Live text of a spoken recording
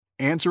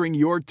answering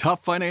your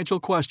tough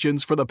financial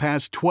questions for the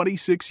past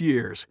 26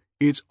 years.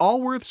 It's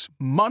Allworth's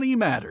Money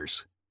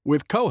Matters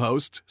with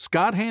co-hosts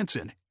Scott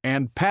Hanson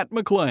and Pat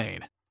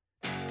McClain.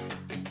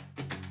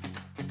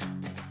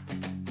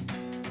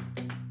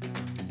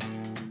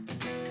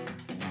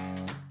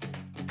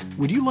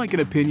 Would you like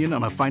an opinion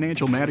on a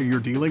financial matter you're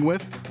dealing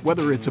with?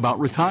 Whether it's about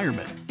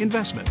retirement,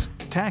 investments,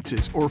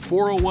 taxes, or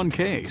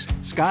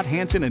 401ks, Scott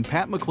Hanson and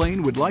Pat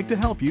McClain would like to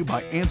help you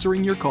by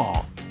answering your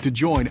call. To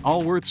join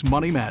Allworth's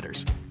Money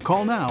Matters,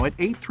 call now at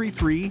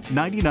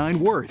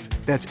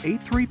 833-99-WORTH. That's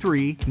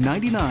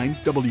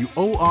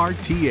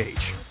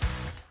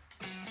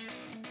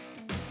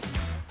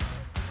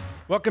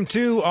 833-99-WORTH. Welcome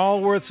to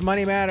Allworth's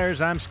Money Matters.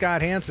 I'm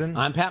Scott Hanson.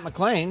 I'm Pat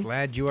McClain.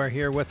 Glad you are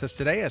here with us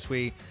today as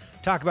we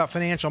talk about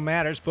financial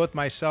matters. Both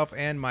myself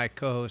and my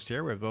co-host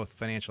here, we're both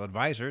financial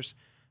advisors,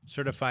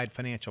 certified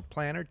financial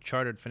planner,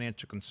 chartered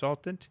financial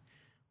consultant.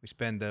 We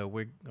spend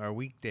our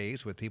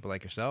weekdays with people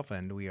like yourself,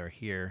 and we are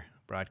here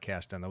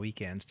broadcast on the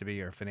weekends to be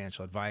your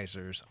financial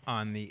advisors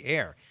on the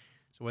air.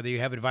 So whether you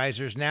have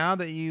advisors now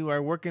that you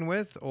are working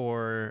with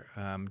or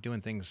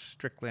doing things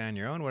strictly on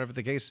your own, whatever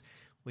the case,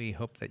 we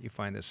hope that you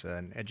find this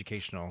an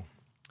educational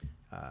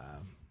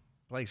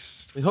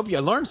place. We hope you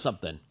learn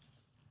something.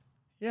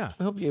 Yeah.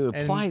 I hope you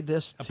apply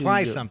this to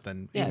apply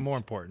something, even more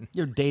important.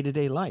 Your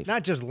day-to-day life.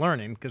 Not just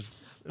learning, because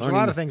there's a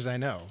lot of things I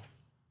know.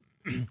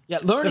 Yeah,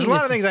 learning. There's a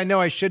lot of things I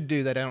know I should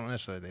do that I don't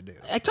necessarily do.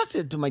 I talk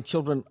to my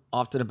children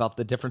often about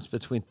the difference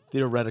between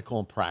theoretical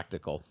and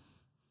practical.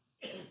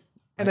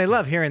 And they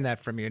love hearing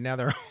that from you. Now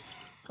they're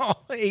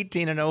all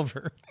 18 and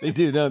over. They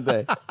do, don't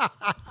they?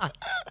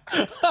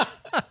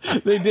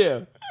 They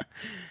do.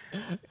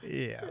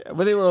 Yeah.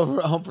 When they were over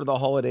home for the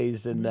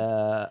holidays, and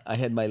I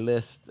had my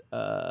list,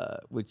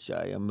 which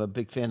I am a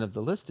big fan of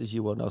the list, as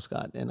you well know,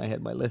 Scott. And I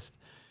had my list,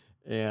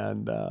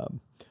 and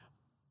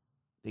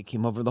they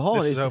came over the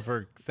holidays. This is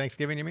over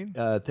Thanksgiving, you mean?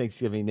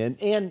 Thanksgiving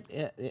and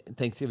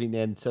Thanksgiving,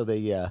 and so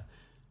they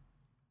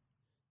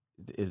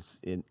is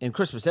in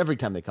Christmas. Every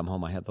time they come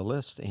home, I have the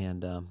list,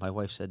 and my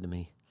wife said to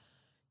me,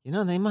 "You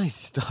know, they might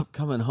stop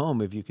coming home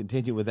if you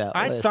continue with that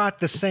list." I thought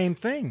the same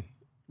thing.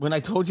 When I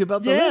told you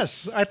about the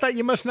list? Yes, I thought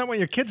you must not want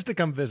your kids to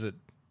come visit.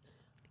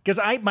 Because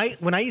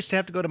when I used to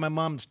have to go to my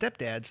mom and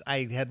stepdad's,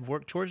 I had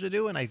work chores to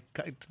do, and I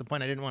got to the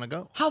point I didn't want to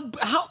go.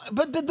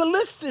 But the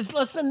list is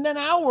less than an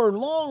hour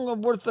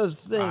long worth of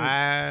things.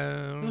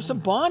 There was some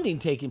bonding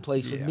taking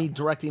place with me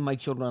directing my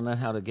children on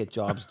how to get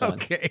jobs done.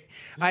 Okay.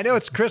 I know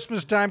it's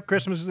Christmas time.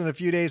 Christmas is in a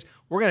few days.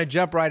 We're going to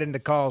jump right into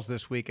calls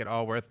this week at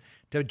Allworth.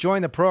 To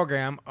join the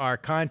program, our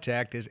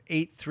contact is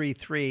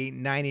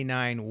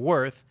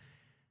 833-99-WORTH.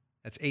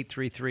 That's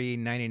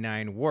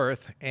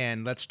 833-99-WORTH.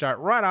 And let's start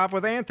right off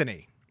with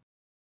Anthony.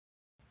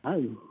 Hi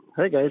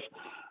guys.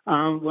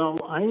 Well,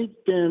 I've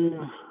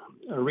been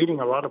reading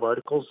a lot of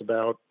articles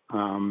about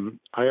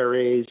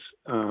IRAs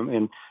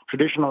and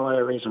traditional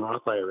IRAs and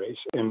Roth IRAs,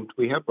 and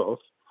we have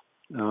both.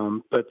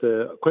 But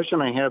the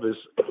question I have is,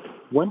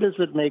 when does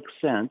it make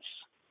sense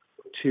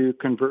to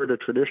convert a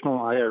traditional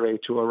IRA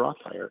to a Roth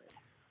IRA?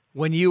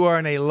 When you are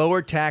in a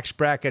lower tax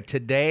bracket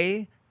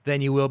today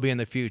than you will be in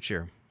the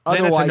future.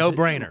 Then it's a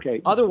no-brainer.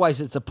 Okay.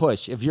 Otherwise, it's a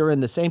push. If you're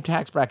in the same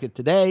tax bracket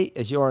today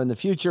as you are in the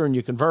future and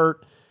you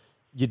convert,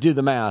 you do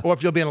the math. Or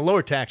if you'll be in a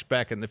lower tax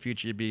bracket in the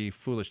future, you'd be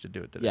foolish to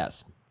do it today.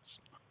 Yes.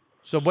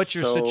 So what's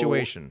your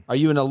situation? Are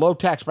you in a low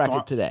tax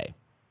bracket today?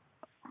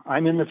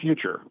 I'm in the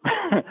future.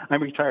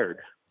 I'm retired.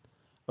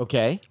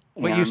 Okay.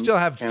 But you still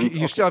have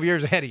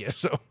years ahead of you.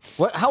 So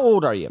how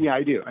old are you? Yeah,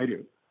 I do.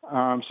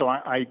 So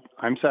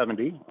I'm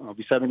 70. I'll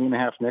be 70 and a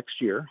half next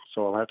year.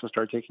 So I'll have to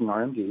start taking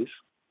RMDs.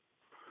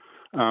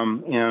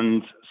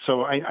 And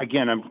so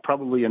I'm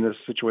probably in this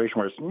situation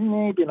where it's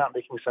maybe not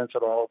making sense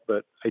at all,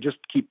 but I just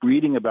keep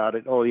reading about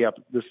it. Oh yeah,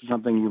 this is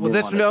something you may want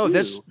to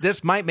do.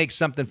 This might make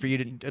something for you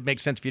to make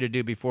sense for you to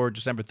do before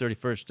December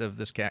 31st of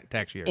this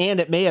tax year.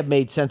 And it may have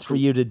made sense for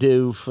you to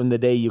do from the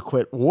day you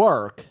quit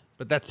work.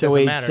 But that's to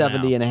age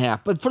 70 and a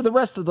half. But for the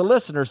rest of the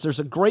listeners, there's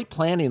a great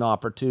planning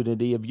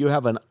opportunity if you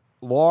have a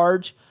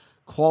large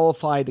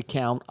qualified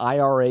account,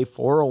 IRA,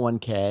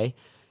 401k.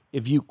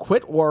 If you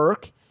quit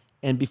work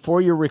and before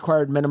your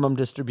required minimum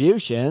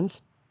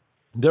distributions,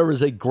 there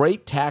is a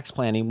great tax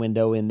planning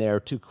window in there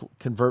to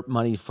convert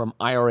money from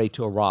IRA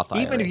to a Roth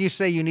IRA. Even if you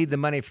say you need the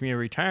money from your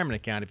retirement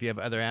account, if you have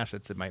other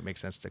assets, it might make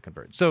sense to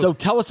convert. So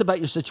tell us about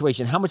your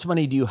situation. How much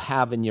money do you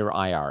have in your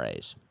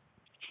IRAs?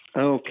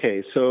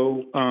 Okay,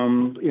 so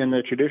in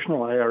the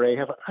traditional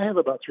IRA, I have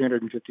about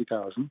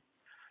 $350,000,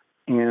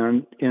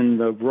 and in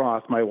the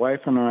Roth, my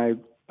wife and I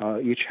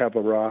each have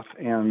a Roth,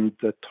 and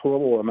the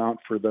total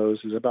amount for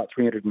those is about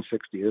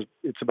 $360,000.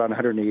 It's about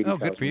 $180,000. Oh,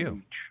 good for you.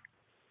 Each.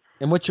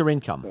 And what's your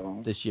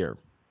income this year?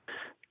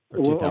 For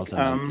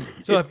 2019.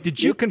 So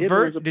did you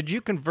convert? Did you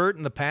convert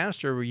in the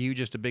past, or were you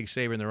just a big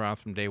saver in the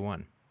Roth from day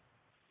one?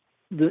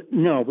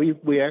 No,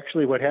 we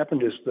actually, what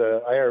happened is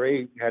the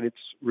IRA had its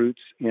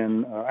roots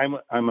in,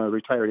 I'm a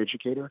retired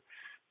educator,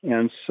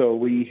 and so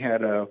we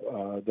had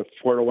the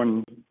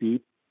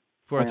 401B.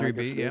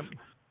 403B, yeah.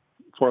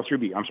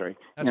 403B, I'm sorry.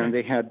 That's and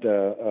right. they had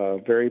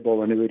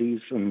variable annuities.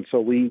 And so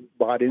we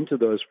bought into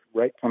those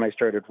right when I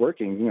started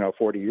working,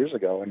 40 years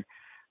ago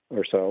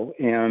or so,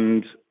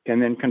 and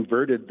then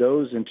converted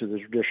those into the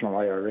traditional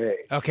IRA.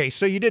 Okay,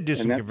 so you did do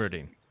some that-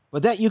 converting.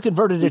 But that you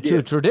converted it to a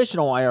did.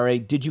 traditional IRA.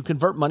 Did you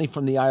convert money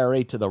from the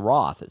IRA to the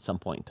Roth at some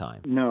point in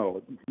time?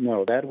 No,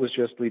 that was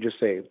we just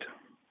saved.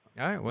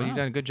 All right, well, you've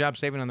done a good job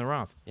saving on the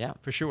Roth. Yeah.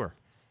 For sure.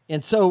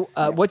 And so,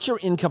 what's your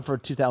income for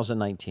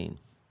 2019?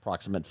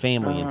 Approximate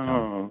family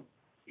income.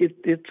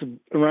 It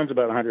runs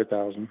about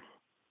 100,000.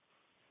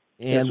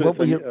 And That's what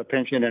will with your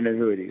pension and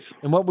annuities?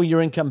 and what will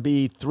your income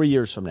be 3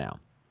 years from now?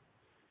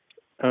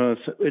 So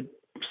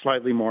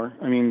slightly more.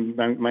 I mean,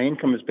 my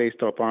income is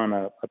based upon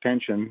a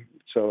pension,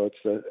 so it's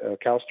a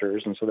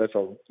CalSTRS, and so that's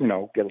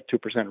get a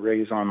 2%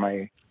 raise on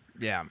my.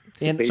 Yeah.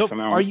 And base so,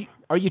 amount.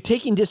 are you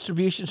taking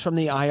distributions from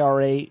the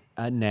IRA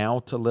now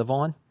to live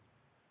on?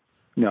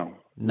 No,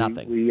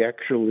 Nothing. We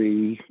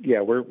actually,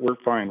 we're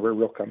fine. We're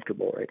real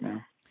comfortable right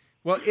now.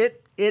 Well,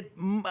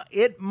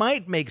 it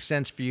might make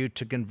sense for you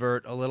to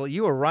convert a little.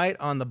 You were right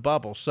on the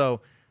bubble.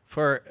 So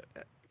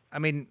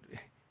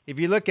if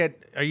you look at,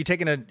 are you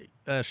taking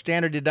a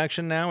standard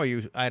deduction now, or are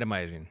you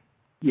itemizing?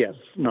 Yes,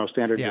 no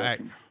standard. Yeah. All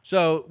right.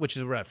 So, which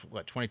is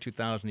what,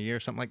 22,000 a year,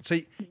 something like. So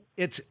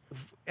it's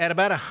at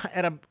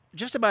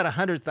just about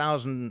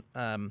 100,000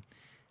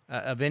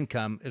 of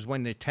income is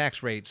when the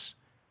tax rates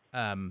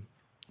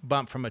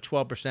bump from a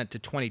 12% to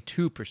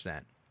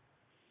 22%.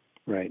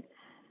 Right.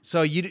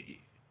 So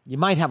You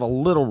might have a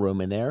little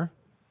room in there,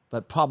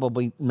 but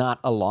probably not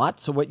a lot.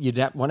 So what you'd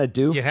want to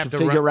do You'd have to to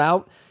figure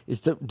out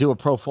is to do a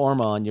pro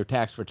forma on your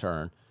tax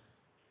return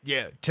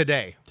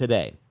today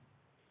today.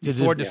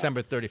 before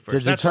December 31st. To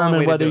That's the only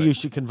way determine to whether do it. you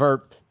should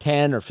convert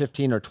 10 or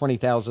 15 or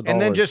 $20,000.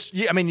 And then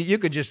you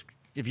could just,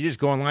 if you just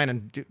go online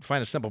and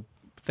find a simple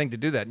thing to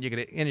do that, and you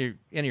could enter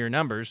your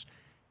numbers,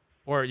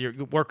 or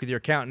you work with your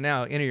accountant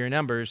now, enter your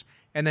numbers,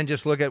 and then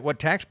just look at what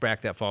tax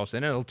bracket that falls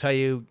in. It'll tell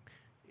you,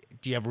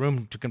 do you have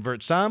room to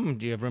convert some?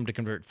 Do you have room to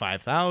convert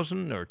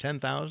 5,000 or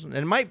 10,000?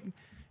 And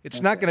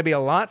it's not going to be a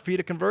lot for you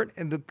to convert.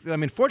 And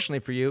fortunately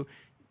for you,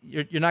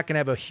 you're not going to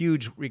have a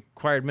huge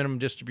required minimum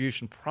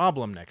distribution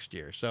problem next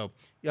year. So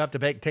you'll have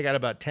to take out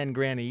about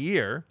 $10,000 a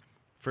year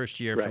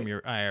first year from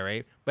your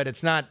IRA, but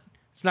it's not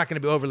going to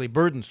be overly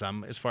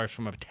burdensome as far as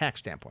from a tax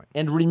standpoint.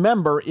 And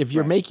remember, if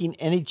you're making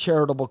any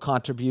charitable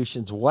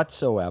contributions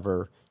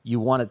whatsoever, you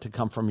want it to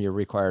come from your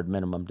required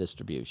minimum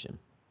distribution.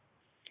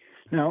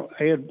 Now,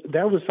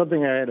 that was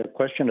something I had a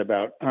question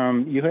about.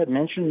 You had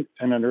mentioned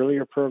in an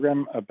earlier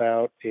program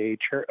about I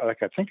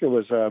think it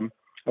was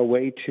a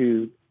way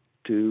to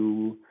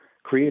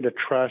create a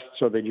trust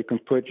so that you can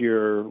put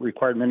your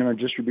required minimum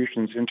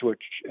distributions into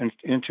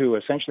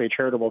essentially a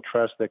charitable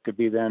trust that could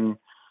be then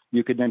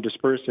you could then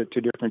disperse it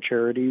to different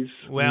charities.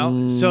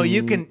 Well, so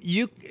you can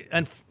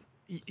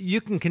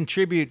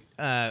contribute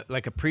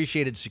like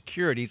appreciated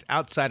securities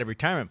outside of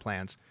retirement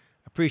plans,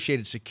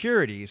 appreciated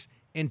securities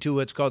into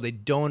what's called a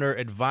donor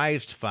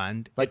advised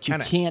fund. But you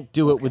can't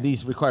do it with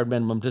these required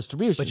minimum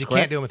distributions. But you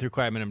correct? can't do it with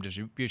required minimum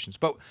distributions.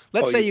 But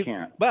let's you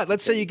can't.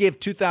 let's say you gave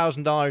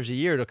 $2,000 a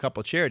year to a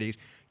couple of charities.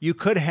 You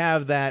could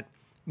have that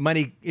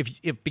money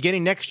if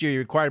beginning next year you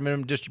required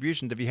minimum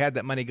distributions. If you had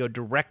that money go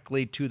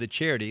directly to the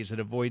charities, it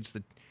avoids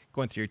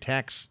going through your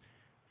tax.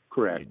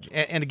 Correct.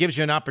 And it gives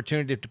you an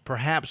opportunity to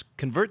perhaps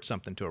convert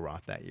something to a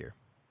Roth that year.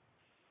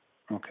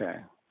 Okay.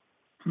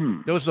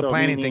 Those are the So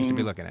planning things to be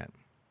meaning- looking at.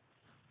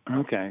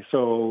 Okay,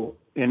 so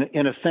in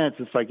a sense,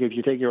 it's like if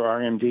you take your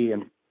RMD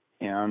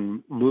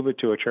and move it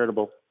to a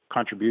charitable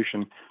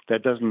contribution,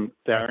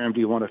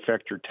 RMD won't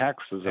affect your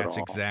taxes at all. That's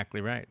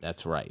exactly right.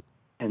 That's right.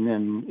 And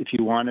then if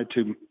you wanted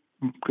to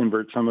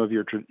convert some of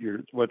your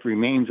what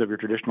remains of your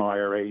traditional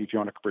IRA, if you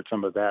want to convert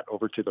some of that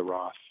over to the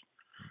Roth,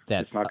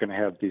 it's not going to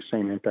have the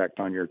same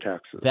impact on your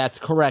taxes. That's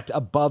correct,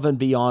 above and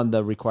beyond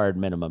the required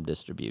minimum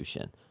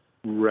distribution.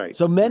 Right.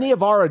 So many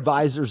of our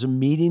advisors are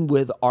meeting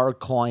with our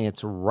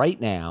clients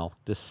right now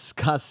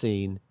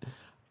discussing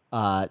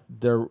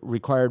their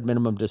required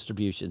minimum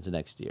distributions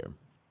next year.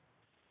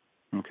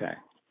 Okay.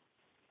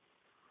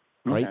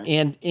 Right. Okay.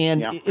 And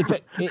Yeah.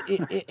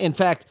 in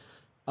fact,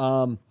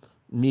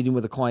 meeting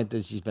with a client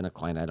that she's been a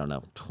client,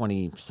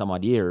 20 some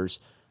odd years.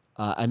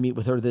 I meet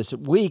with her this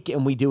week,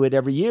 and we do it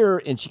every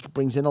year, and she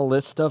brings in a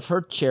list of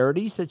her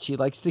charities that she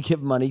likes to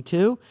give money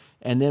to,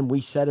 and then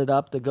we set it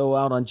up to go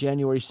out on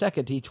January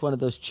 2nd to each one of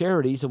those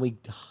charities, and we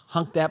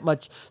hunk that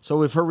much.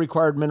 So if her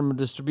required minimum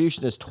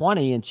distribution is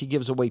 20 and she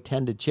gives away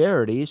 10 to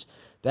charities,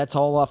 that's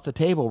all off the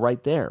table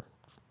right there,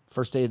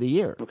 first day of the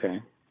year.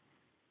 Okay.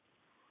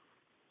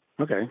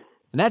 And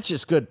that's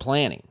just good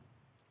planning.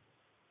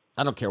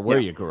 I don't care where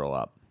you grow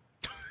up.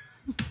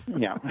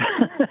 Yeah.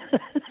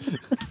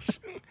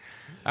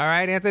 All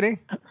right, Anthony.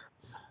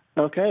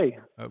 Okay.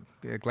 Oh,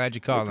 glad you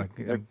called.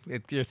 You're thinking. Yeah,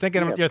 You're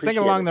thinking appreciate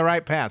along it. the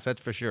right path.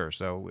 That's for sure.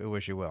 So we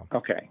wish you well.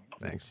 Okay.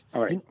 Thanks.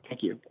 All right.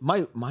 Thank you.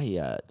 My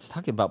it's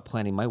talking about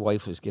planning. My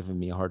wife was giving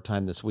me a hard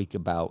time this week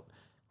about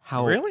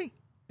how Really?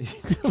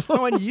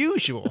 How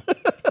unusual.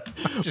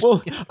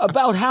 well,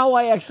 about how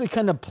I actually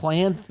kind of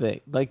plan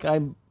things. Like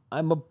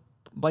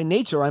by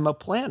nature, I'm a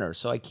planner.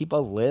 So I keep a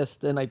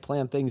list and I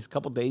plan things a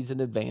couple days in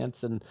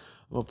advance, and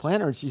I'm a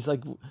planner. And she's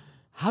like,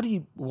 why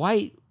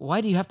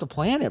do you have to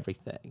plan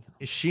everything?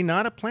 Is she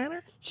not a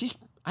planner?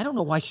 I don't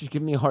know why she's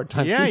giving me a hard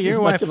time. Yeah, she's your as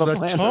wife much is of a a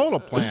planner. total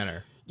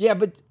planner. Yeah,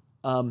 but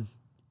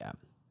yeah,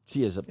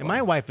 she is a planner. And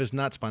my wife is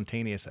not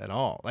spontaneous at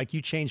all. Like,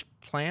 you change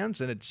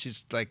plans, and it's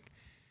just like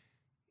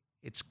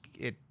it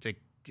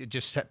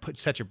just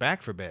sets her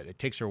back for a bit. It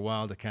takes her a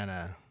while to kind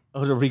of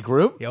to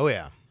regroup. oh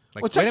yeah.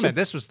 Like, Well, wait a minute,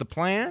 this was the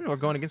plan? We're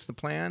going against the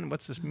plan?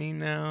 What's this mean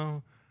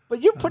now?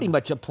 But you're pretty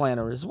much a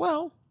planner as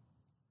well,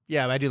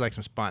 Yeah, I do like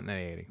some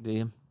spontaneity. do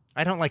you?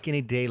 I don't like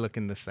any day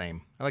looking the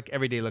same. I like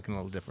every day looking a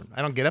little different.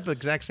 I don't get up at the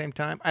exact same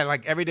time. I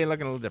like every day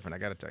looking a little different, I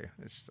got to tell you.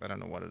 I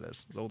don't know what it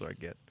is. The older I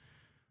get.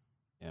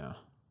 Yeah.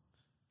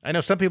 I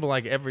know some people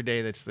like every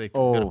day they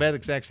go to bed at the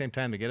exact same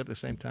time, they get up at the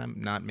same time.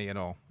 Not me at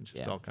all. It's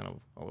just all kind of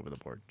all over the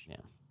board. Yeah.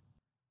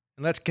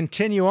 And let's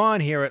continue on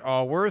here at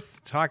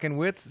Allworth, talking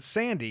with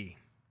Sandy.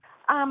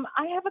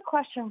 I have a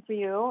question for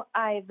you.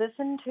 I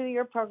listened to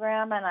your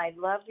program, and I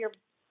love your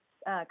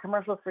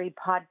commercial-free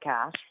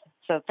podcast.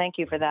 So thank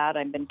you for that.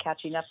 I've been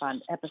catching up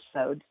on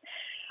episodes.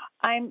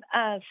 I'm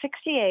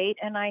 68,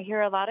 and I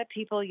hear a lot of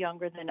people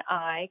younger than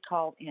I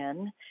call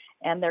in,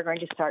 and they're going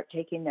to start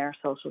taking their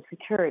Social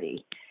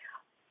Security.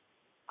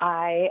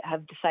 I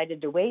have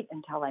decided to wait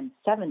until I'm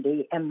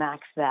 70 and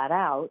max that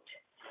out.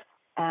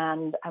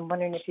 And I'm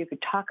wondering if you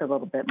could talk a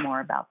little bit more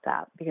about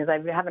that, because I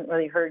haven't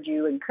really heard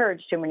you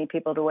encourage too many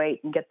people to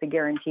wait and get the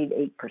guaranteed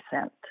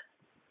 8%.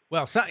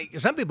 Well,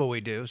 some people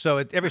we do. So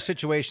every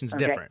situation's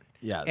different.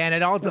 Yes. And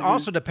it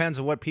also depends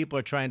on what people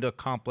are trying to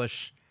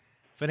accomplish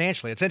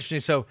financially. It's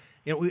interesting. So,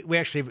 we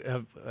actually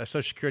have a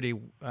Social Security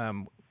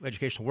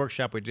educational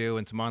workshop we do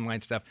and some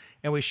online stuff.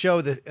 And we show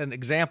an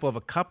example of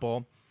a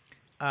couple,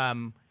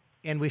 and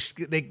we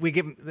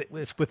give them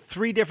it's with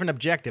three different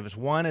objectives.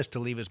 One is to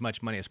leave as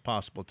much money as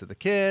possible to the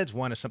kids.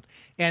 One is something.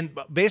 And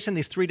based on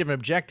these three different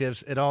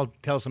objectives, it all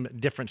tells them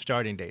different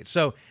starting dates.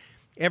 So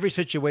every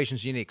situation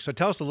is unique. So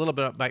tell us a little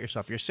bit about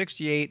yourself. You're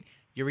 68.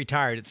 You're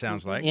retired, it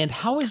sounds like. And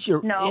how is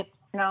your...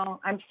 No,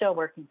 I'm still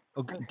working.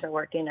 Okay. I'm still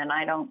working, and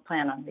I don't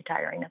plan on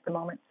retiring at the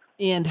moment.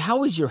 And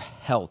how is your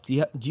health?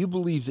 Do you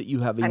believe that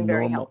you have a I'm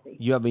very healthy.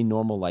 You have a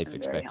normal life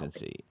I'm very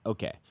expectancy?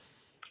 Okay.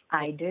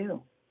 I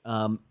do.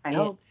 I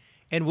hope.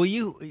 And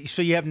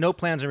so you have no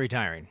plans on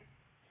retiring?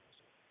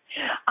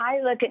 I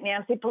look at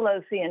Nancy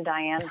Pelosi and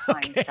Dianne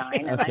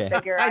Feinstein, and I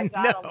figure I've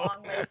got a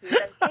long way to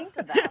even think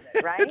about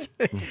it, right?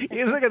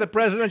 You look at the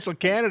presidential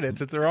candidates;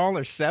 they're all in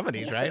their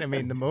 70s, right? I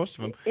mean, the most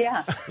of them.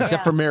 Yeah.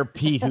 Except for Mayor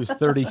Pete, who's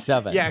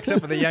 37. Yeah,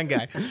 except for the young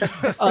guy.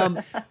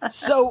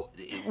 So,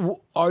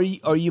 are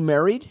you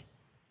married?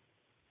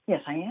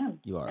 Yes, I am.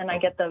 You are. And I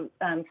get the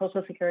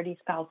Social Security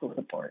spousal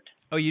support.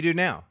 Oh, you do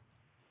now?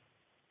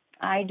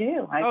 I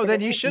do.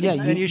 Then you shouldn't.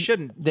 Yeah, then you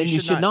shouldn't. Then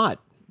you should not.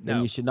 No.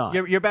 Then you should not.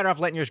 You're better off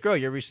letting yours grow.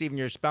 You're receiving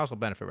your spousal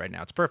benefit right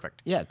now. It's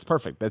perfect. Yeah, it's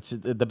perfect. That's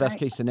the best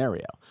case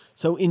scenario.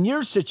 So in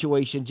your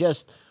situation,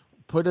 just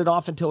put it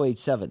off until age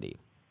 70.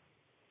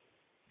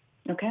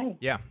 Okay.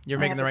 Yeah, you're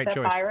making the right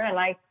choice. IRA, and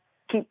I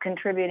keep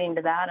contributing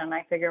to that, and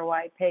I figure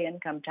why pay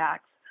income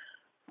tax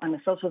on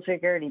a Social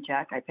Security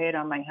check? I pay it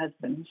on my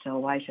husband, so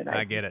why should I?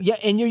 I get it. Yeah,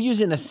 and you're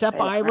using a SEP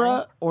IRA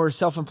right? or a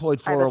self-employed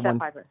I have a 401?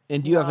 SEP IRA.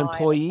 And do you have No, I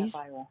employees? a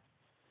SEP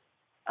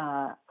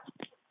IRA.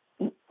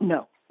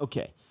 No,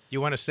 Okay.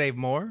 You want to save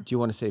more? Do you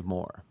want to save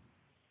more?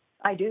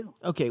 I do.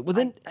 Okay. Well,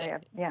 then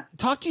Yeah.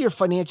 talk to your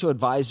financial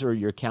advisor or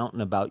your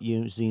accountant about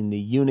using the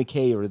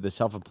UniK or the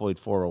self-employed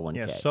 401k.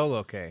 Yeah,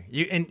 solo K.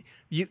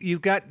 You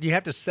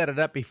have to set it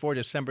up before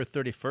December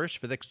 31st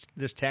for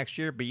this tax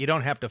year, but you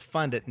don't have to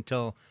fund it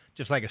until,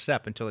 just like a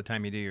SEP, until the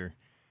time you do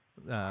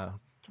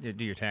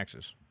your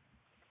taxes.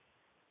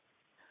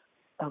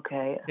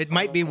 Okay. It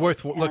might be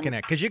worth looking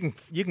at, because you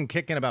can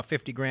kick in about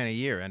 $50,000 a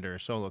year under a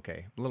solo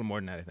K. A little more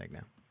than that, I think,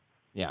 now.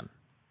 Yeah.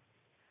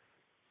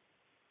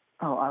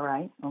 Oh, all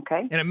right.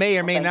 Okay. And it may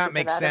or may Thank not you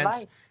make for that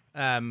sense.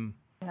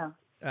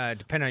 Yeah.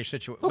 Depending on your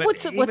situation. But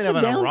what's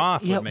the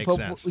Roth would make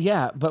sense.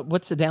 Yeah, but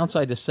what's the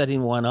downside to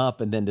setting one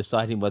up and then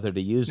deciding whether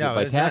to use it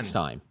by tax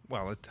time?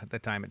 Well, at the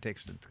time, it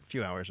takes a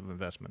few hours of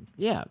investment.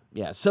 Yeah.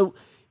 So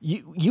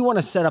you want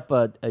to set up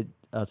a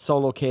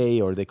solo K,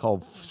 or they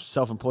call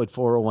self-employed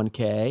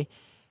 401k,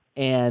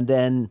 and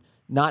then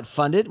not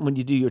fund it. When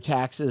you do your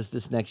taxes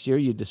this next year,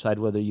 you decide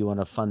whether you want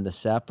to fund the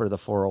SEP or the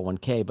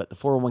 401k. But the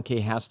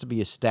 401k has to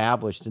be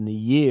established in the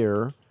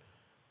year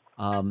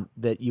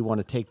that you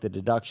want to take the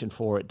deduction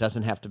for. It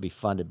doesn't have to be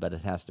funded, but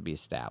it has to be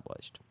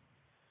established.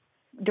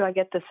 Do I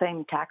get the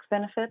same tax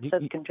benefits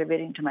as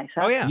contributing to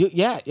myself? Oh,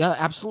 yeah. Yeah,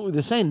 absolutely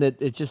the same. That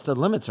it's just the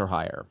limits are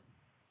higher.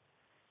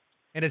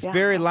 And it's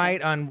very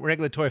light on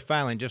regulatory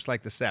filing, just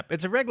like the SEP.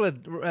 It's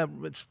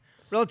it's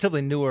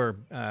relatively newer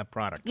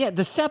product. Yeah,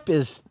 the SEP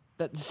is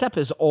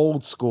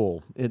old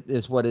school. It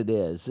is what it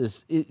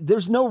is.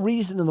 There's no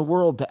reason in the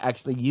world to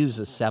actually use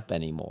a SEP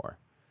anymore,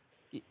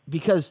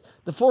 because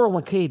the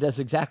 401k does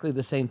exactly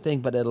the same thing,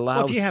 but it allows.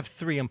 Well, if you have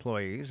 3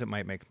 employees, it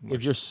might make more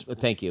sense.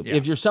 Thank you. Yeah.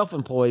 If you're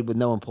self-employed with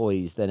no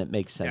employees, then it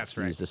makes sense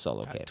to use the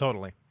solo K.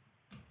 Totally.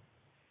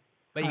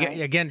 But All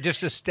right. again,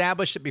 just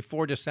establish it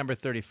before December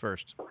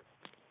 31st.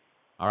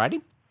 All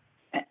righty.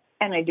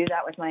 And I do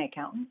that with my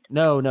accountant?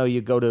 No,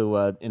 you go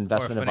to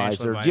investment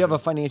financial advisor. Do you have a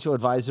advisor. financial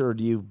advisor, or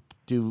do you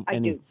do I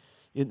any? do.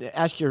 You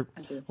ask your.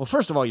 I do. Well,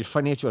 first of all, your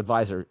financial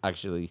advisor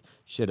actually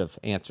should have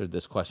answered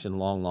this question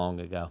long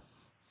ago.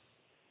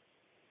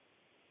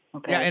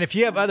 Okay. Yeah, and if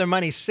you have other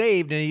money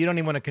saved and you don't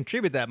even want to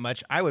contribute that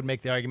much, I would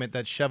make the argument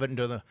that shove it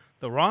into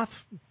the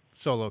Roth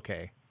solo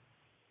K.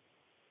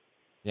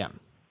 Yeah.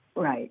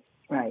 Right.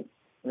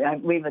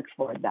 We've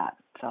explored that.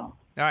 So All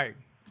right.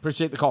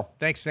 Appreciate the call.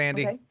 Thanks,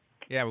 Sandy. Okay.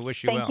 Yeah, we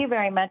wish you well. thank you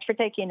very much for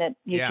taking it.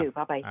 You Yeah. too.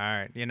 Bye-bye. All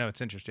right.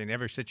 It's interesting.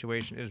 Every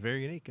situation is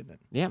very unique, isn't it?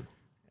 Yeah.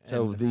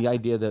 So the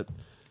idea that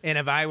And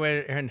if I were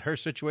in her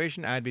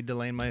situation, I'd be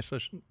delaying my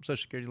Social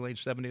Security till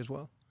age 70 as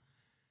well.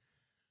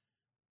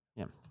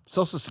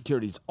 Social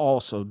Security is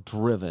also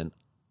driven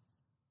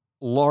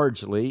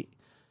largely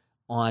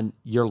on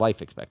your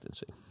life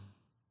expectancy.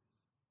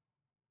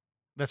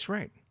 That's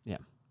right.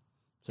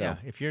 So Yeah.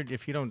 If you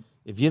don't,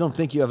 if you don't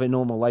think you have a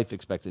normal life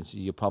expectancy,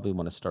 you probably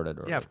want to start it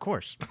early. yeah, of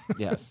course.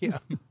 Yes. Yeah.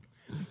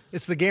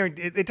 It's the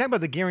guarantee. They talk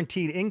about the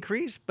guaranteed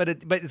increase, but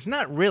it's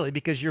not really,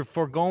 because you're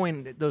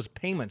foregoing those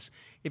payments.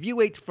 If you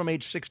wait from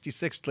age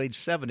 66 to age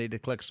 70 to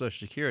collect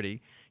Social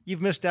Security,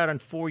 you've missed out on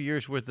 4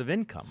 years worth of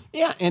income.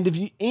 Yeah, and if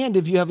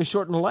you have a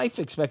shortened life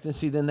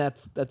expectancy, then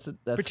that's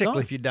Particularly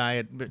gone. if you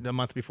die a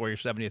month before your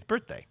 70th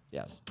birthday,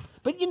 Yes,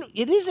 but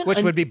it isn't.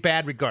 which would be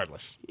bad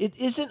regardless. It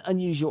isn't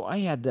unusual. I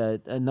had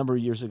a number of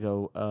years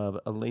ago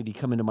a lady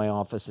come into my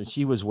office, and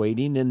she was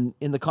waiting. And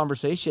in the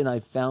conversation,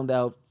 I found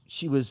out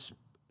she was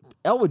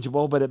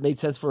eligible, but it made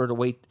sense for her to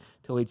wait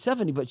till age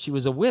 70. But she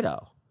was a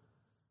widow,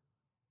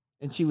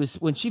 and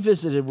when she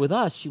visited with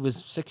us, she was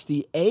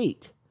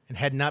 68 And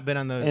had not been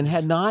on the and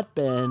had not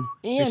been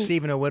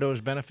receiving a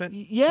widow's benefit,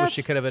 Yes. which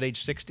she could have at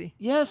age 60.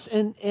 Yes,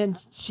 and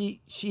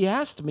she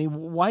asked me,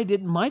 why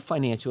didn't my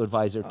financial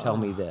advisor tell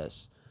me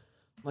this?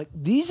 Like,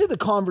 these are the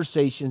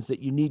conversations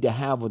that you need to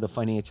have with a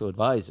financial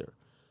advisor.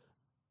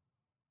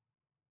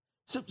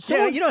 So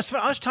Yeah, it's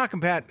funny. I was talking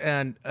about,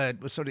 and they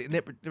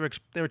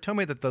were telling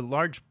me that the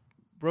large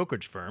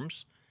brokerage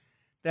firms,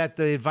 that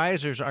the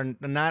advisors are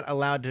not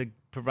allowed to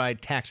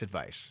provide tax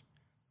advice.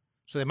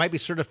 So they might be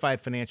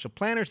certified financial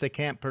planners. They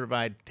can't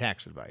provide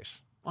tax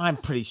advice. I'm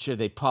pretty sure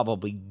they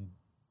probably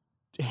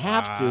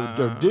have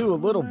to or do a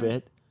little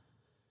bit.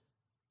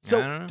 So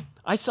I don't know.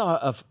 I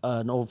saw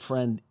an old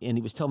friend, and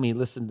he was telling me he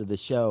listened to the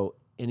show,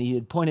 and he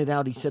had pointed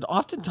out, he said,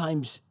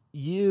 oftentimes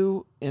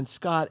you and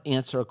Scott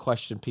answer a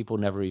question people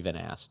never even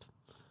asked.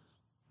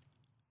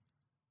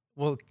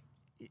 Well,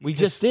 We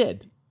just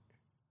did.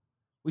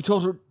 We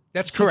told her.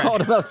 That's she correct.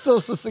 called about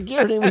Social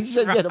Security, and we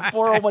said you had a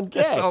 401k.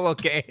 It's all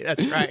okay.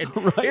 That's right.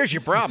 Here's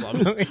your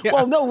problem. Yeah.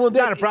 Well, no,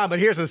 not a problem. But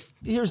here's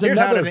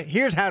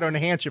how to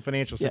enhance your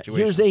financial Yeah,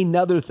 situation. here's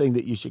another thing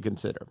that you should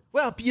consider.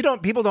 Well,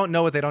 people don't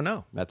know what they don't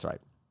know. That's right.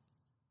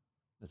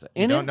 That's right.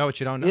 You don't know what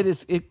you don't know.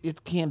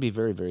 It can be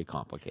very, very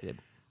complicated.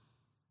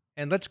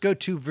 And let's go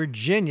to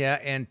Virginia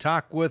and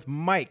talk with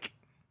Mike.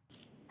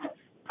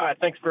 Hi,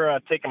 thanks for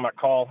taking my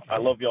call. I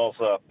love y'all's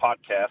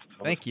podcast.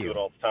 I Thank listen you. to it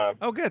all the time.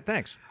 Oh, good.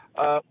 Thanks.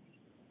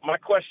 My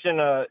question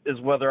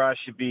is whether I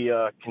should be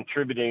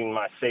contributing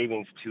my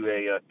savings to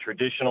a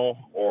traditional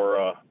or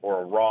a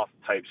Roth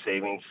type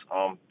savings.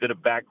 Bit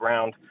of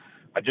background: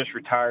 I just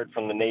retired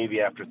from the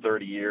Navy after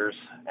 30 years,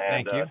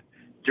 and Thank you.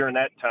 During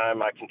that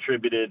time, I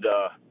contributed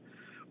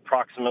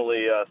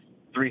approximately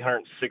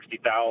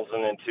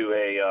 $360,000 into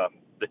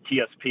the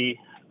TSP,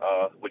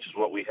 which is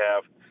what we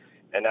have,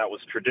 and that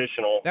was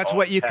traditional. That's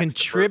what you tax-deferred.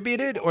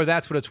 contributed, or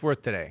that's what it's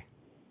worth today?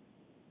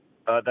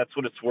 That's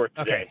what it's worth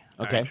today.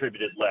 Okay. I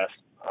contributed less.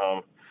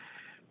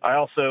 I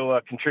also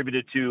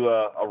contributed to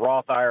a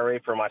Roth IRA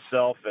for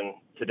myself, and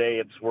today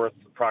it's worth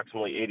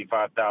approximately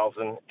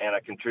 $85,000. And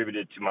I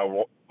contributed to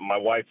my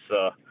wife's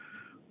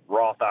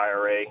Roth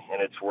IRA,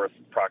 and it's worth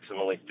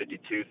approximately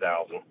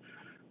 $52,000.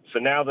 So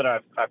now that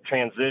I've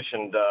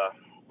transitioned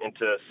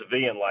into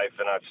civilian life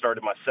and I've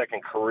started my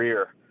second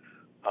career,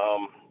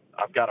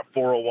 I've got a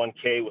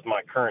 401k with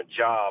my current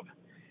job,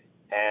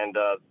 and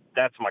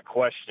that's my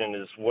question: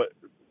 is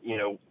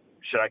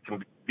should I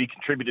be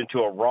contributing to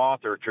a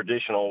Roth or a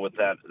traditional with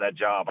that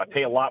job? I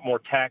pay a lot more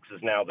taxes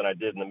now than I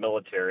did in the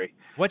military.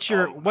 What's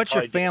your probably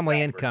did it family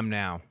backwards. income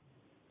now?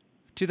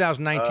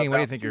 2019. What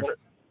do you think?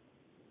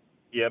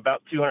 Yeah,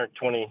 about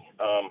 $220,000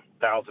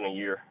 a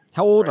year.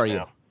 How old right are you?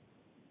 now.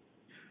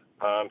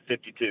 I'm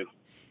 52.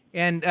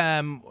 And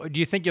do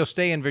you think you'll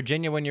stay in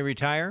Virginia when you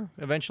retire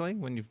eventually?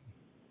 Or do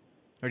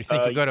you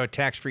think you'll go to a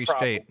tax-free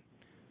state?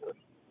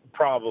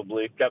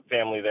 Probably. Got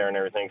family there and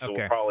everything, so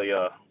Okay. we'll probably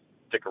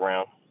stick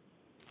around.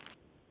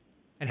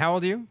 And how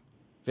old are you?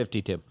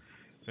 52.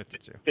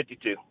 52.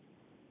 52.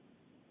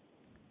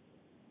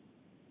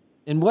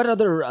 And what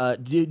other,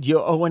 do you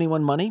owe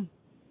anyone money?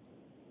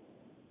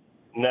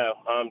 No,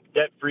 I'm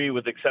debt-free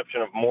with the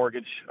exception of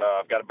mortgage.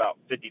 I've got about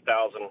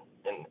 $50,000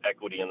 in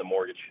equity in the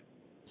mortgage.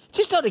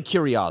 Just out of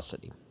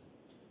curiosity,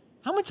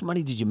 how much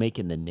money did you make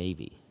in the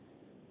Navy?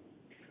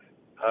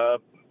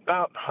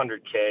 About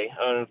 100K.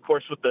 And of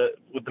course, with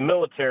the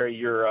military,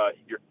 your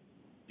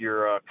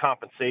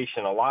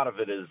compensation, a lot of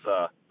it is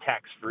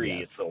tax free.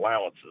 Yes. It's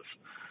allowances.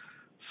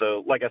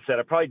 So, like I said,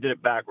 I probably did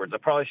it backwards. I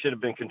probably should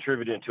have been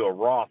contributing to a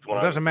Roth when It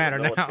I was doesn't in matter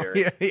the now.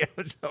 military. Yeah, Yeah,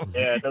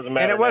 it doesn't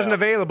matter. and it wasn't now.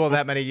 available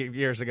that many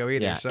years ago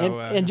either. Yeah.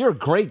 So, and you're a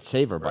great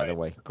saver, by the Right.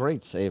 way.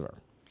 Great saver.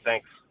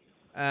 Thanks.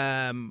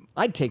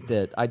 I'd take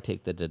the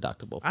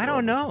deductible. I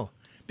don't know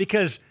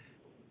because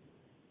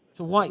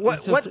So why?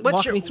 what's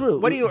walk me through.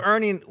 What are you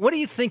earning? What do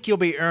you think you'll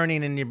be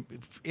earning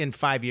in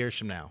 5 years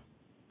from now?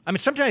 I mean,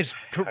 sometimes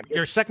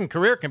your second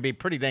career can be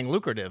pretty dang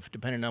lucrative,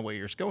 depending on what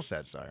your skill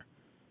sets are.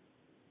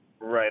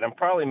 Right. I'm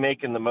probably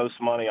making the most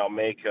money I'll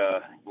make,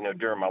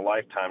 during my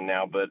lifetime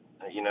now. But,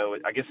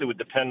 I guess it would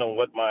depend on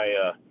what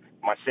my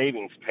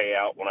savings pay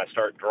out when I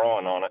start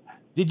drawing on it.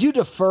 Did you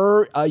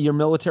defer your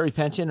military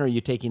pension, or are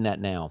you taking that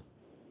now?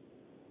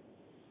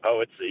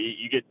 Oh,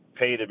 you get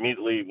paid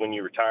immediately when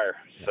you retire.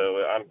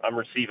 So I'm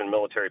receiving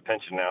military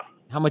pension now.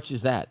 How much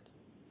is that?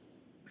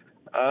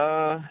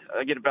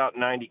 I get about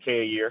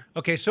 $90K a year.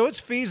 Okay, so it's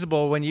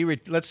feasible when you,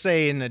 let's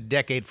say in a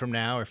decade from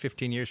now or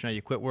 15 years from now,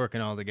 you quit working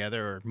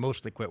altogether or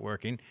mostly quit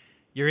working,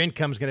 your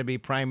income's going to be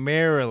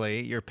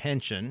primarily your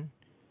pension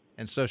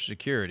and Social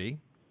Security,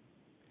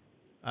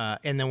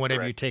 and then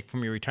whatever you take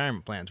from your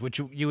retirement plans, which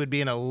you would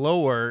be in a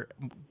lower,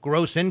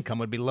 gross income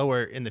would be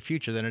lower in the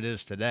future than it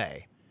is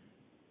today.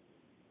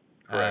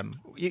 Correct.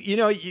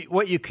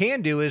 What you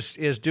can do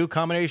is do a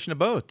combination of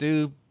both.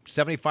 Do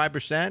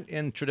 75%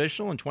 in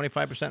traditional and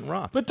 25% in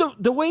Roth. But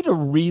the way to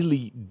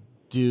really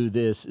do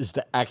this is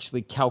to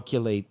actually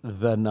calculate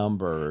the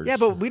numbers. Yeah,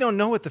 but we don't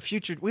know what the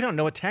future. We don't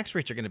know what tax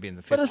rates are going to be in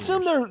the future. But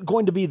assume they're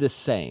going to be the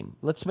same.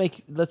 Let's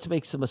make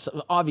some.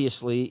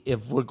 Obviously,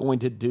 if we're going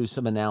to do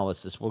some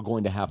analysis, we're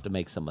going to have to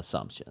make some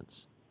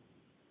assumptions.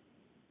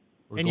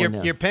 And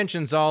your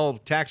pension's all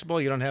taxable.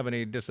 You don't have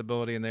any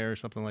disability in there or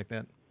something like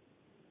that.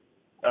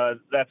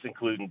 That's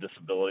including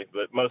disability,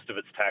 but most of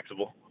it's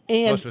taxable.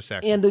 And Most of it's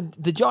taxable. and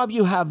the job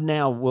you have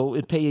now, will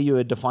it pay you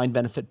a defined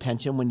benefit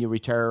pension when you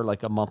retire,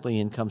 like a monthly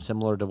income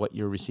similar to what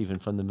you're receiving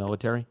from the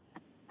military?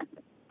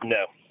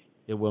 No.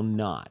 It will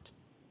not.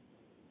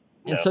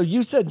 And No. so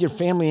you said your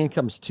family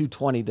income's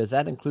 $220. Does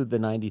that include the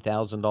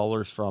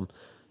 $90,000 from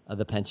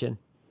the pension?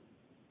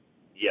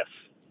 Yes.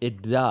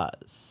 It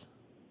does.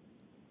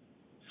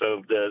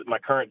 So my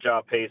current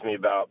job pays me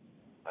about,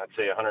 I'd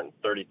say,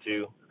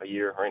 $132 a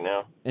year right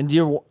now. And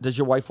does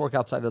your wife work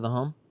outside of the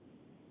home?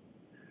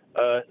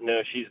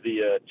 No, she's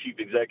the chief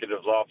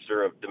executive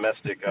officer of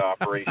domestic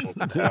operations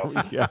at the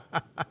house. Yeah.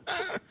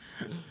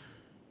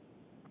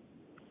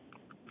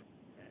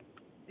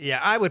 Yeah,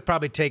 I would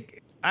probably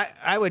take.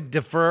 I would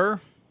defer.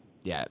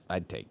 Yeah,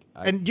 I'd take.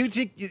 And do you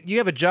think you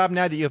have a job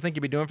now that you think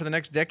you'll be doing for the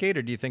next decade,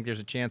 or do you think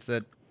there's a chance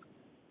that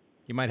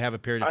you might have a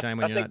period of time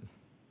when you're not?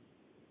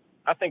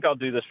 I think I'll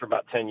do this for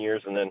about 10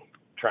 years and then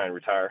try and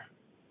retire.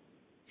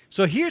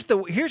 So here's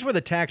where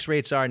the tax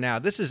rates are now.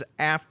 This is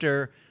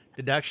after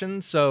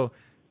deductions. So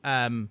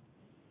you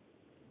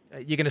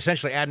can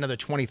essentially add another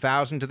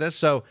 $20,000 to this.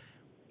 So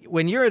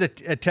when you're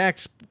at a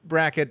tax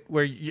bracket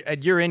where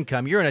at your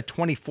income, you're in a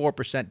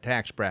 24%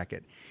 tax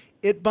bracket.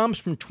 It bumps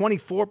from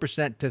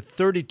 24% to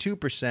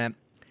 32%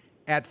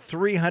 at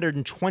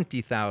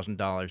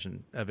 $320,000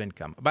 of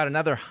income, about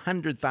another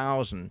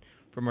 $100,000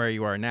 from where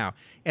you are now.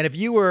 And if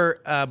you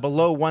were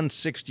below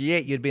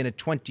 168, you'd be in a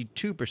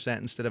 22%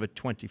 instead of a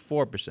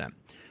 24%.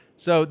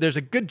 So there's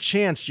a good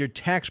chance your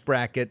tax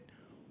bracket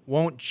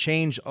won't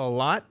change a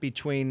lot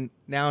between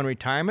now and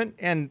retirement.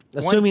 And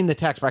assuming the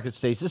tax bracket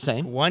stays the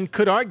same. One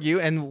could argue,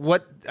 and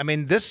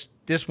this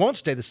won't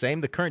stay the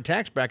same. The current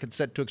tax bracket's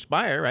set to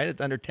expire, right?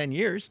 It's under 10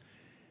 years.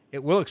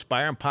 It will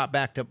expire and pop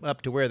back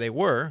up to where they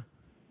were.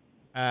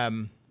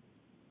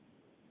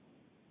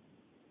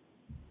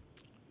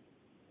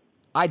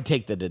 I'd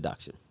take the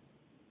deduction.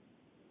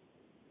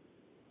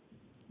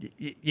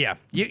 Yeah,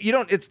 you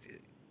don't. It's.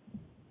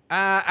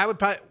 I would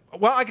probably.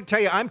 Well, I can tell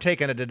you, I'm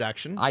taking a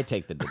deduction. I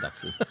take the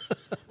deduction.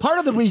 Part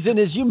of the reason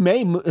is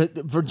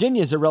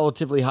Virginia is a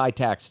relatively high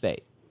tax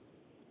state.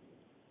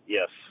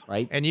 Yes.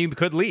 Right. And you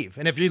could leave.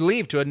 And if you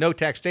leave to a no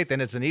tax state,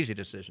 then it's an easy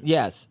decision.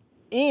 Yes,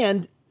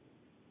 and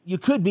you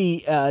could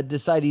be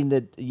deciding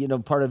that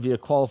part of your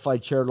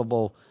qualified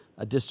charitable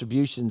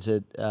distributions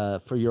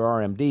for your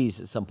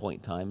RMDs at some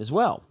point in time as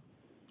well.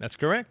 That's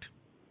correct.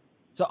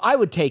 So I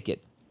would take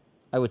it.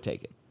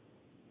 Okay.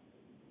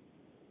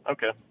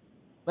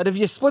 But if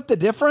you split the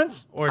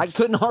difference, I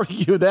couldn't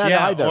argue that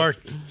either. Or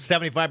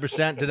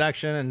 75%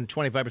 deduction and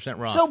 25%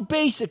 Roth. So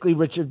basically,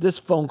 Richard, this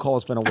phone call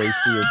has been a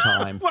waste of your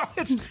time. Well,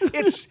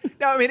 it's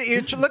no. I mean,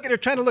 you're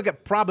trying to look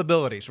at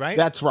probabilities, right?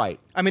 That's right.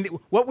 I mean,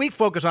 what we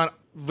focus on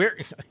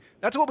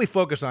that's what we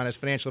focus on as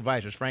financial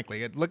advisors.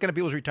 Frankly, looking at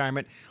people's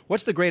retirement.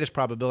 What's the greatest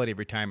probability of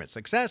retirement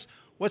success?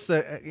 What's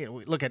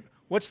the look at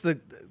what's the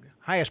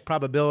highest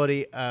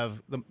probability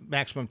of the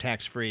maximum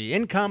tax-free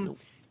income?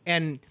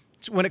 And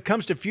when it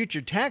comes to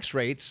future tax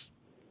rates,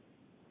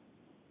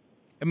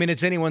 I mean,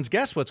 it's anyone's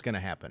guess what's going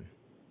to happen.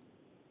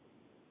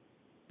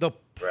 They'll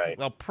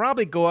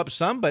probably go up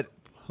some, but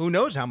who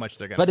knows how much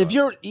they're going to. But if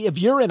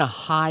you're in a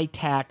high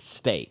tax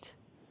state,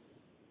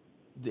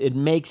 it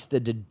makes the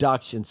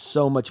deduction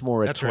so much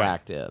more That's right.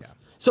 attractive. Yeah.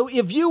 So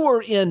if you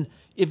were in,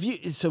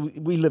 so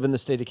we live in the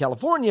state of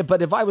California,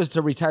 but if I was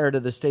to retire to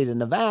the state of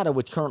Nevada,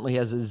 which currently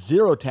has a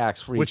zero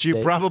tax-free which state,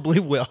 you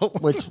probably will,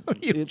 which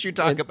you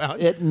talk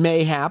about, it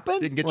may happen.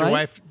 you can get right?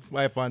 your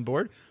wife on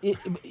board.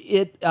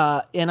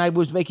 And I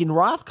was making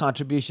Roth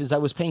contributions. I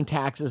was paying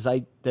taxes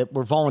that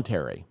were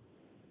voluntary.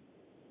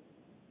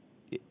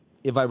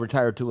 If I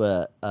retired to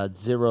a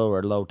zero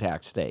or low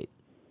tax state.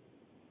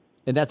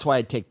 And that's why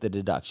I'd take the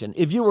deduction.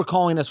 If you were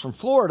calling us from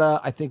Florida,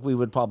 I think we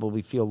would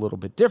probably feel a little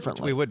bit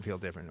differently. We would feel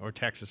different, or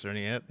Texas, or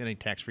any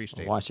tax-free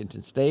state.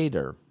 Washington State,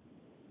 so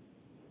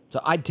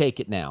I'd take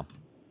it now.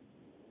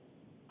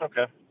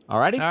 Okay. All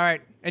righty? All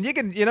right. And you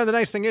can, the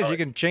nice thing is you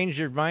can change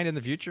your mind in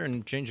the future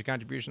and change your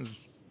contributions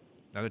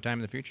another time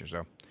in the future.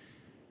 So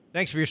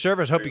thanks for your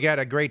service. Hope you got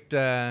a great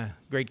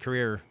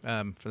career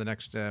for the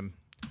next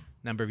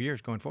number of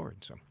years going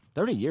forward. So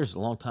 30 years is a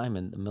long time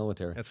in the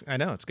military. I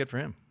know. It's good for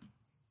him.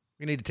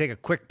 We need to take a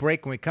quick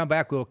break. When we come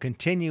back, we'll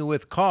continue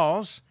with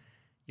calls.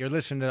 You're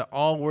listening to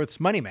Allworth's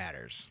Money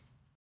Matters.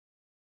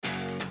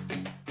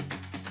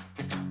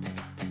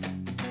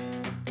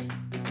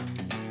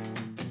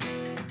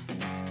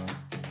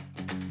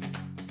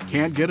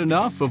 Can't get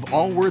enough of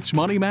Allworth's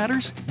Money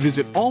Matters?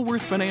 Visit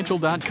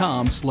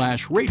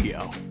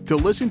allworthfinancial.com/radio to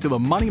listen to the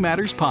Money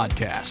Matters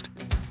podcast.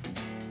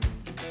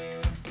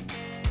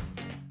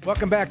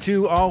 Welcome back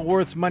to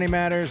Allworth's Money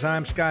Matters.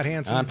 I'm Scott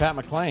Hansen. I'm Pat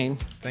McClain.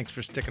 Thanks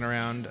for sticking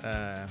around.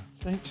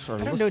 Thanks for I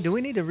don't know. listening. Do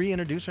we need to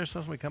reintroduce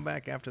ourselves when we come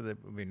back after the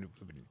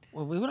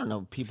Well, we don't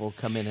know. People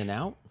come in and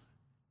out.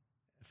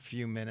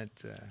 few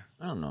minute?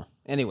 I don't know.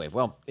 Anyway,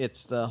 well,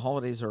 it's the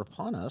holidays are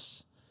upon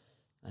us.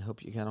 I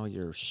hope you got all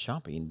your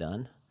shopping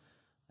done.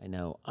 I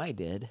know I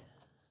did.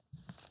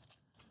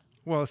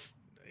 Well,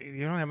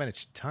 you don't have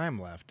much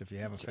time left if you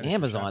haven't It's finished. your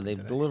Amazon. shopping They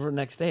today. deliver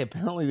next day.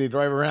 Apparently, they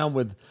drive around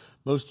with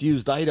most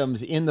used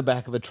items in the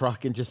back of a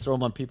truck and just throw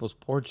them on people's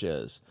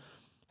porches.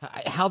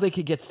 How they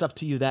could get stuff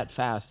to you that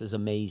fast is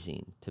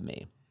amazing to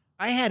me.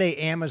 I had a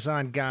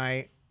Amazon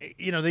guy.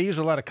 They use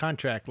a lot of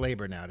contract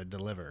labor now to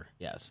deliver,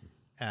 Yes.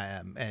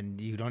 and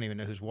you don't even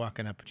know who's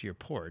walking up to your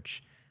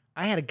porch.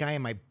 I had a guy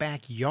in my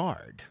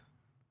backyard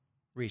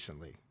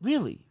recently.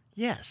 Really?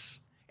 Yes,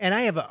 and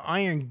I have an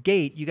iron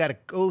gate. You got to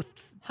go.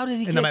 How did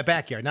he into get my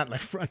backyard? Not my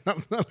front.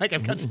 Not like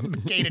I've got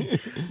something gated.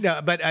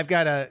 No, but I've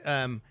got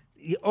a.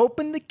 He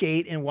opened the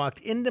gate and walked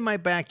into my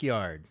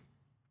backyard.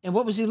 And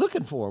what was he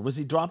looking for? Was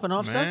he dropping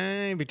off stuff?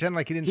 Pretend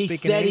like he didn't He speak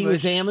said in he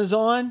was English.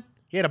 Amazon?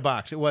 He had a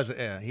box. He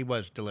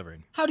was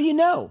delivering How do you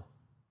know?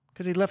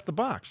 because he left the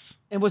box.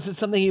 And was it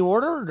something he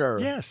ordered? Or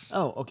Yes.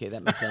 Oh, okay,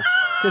 that makes sense.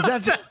 Because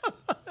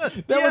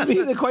that would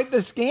be quite the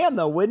scam,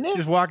 though, wouldn't it?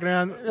 Just walking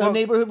around A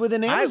neighborhood with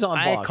an Amazon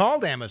I box.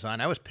 called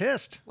Amazon. I was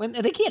pissed. When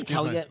they can't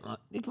tell me.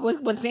 you.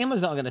 What's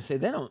Amazon going to say?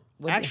 They don't.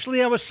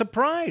 Actually, I was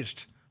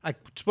surprised. I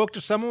spoke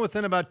to someone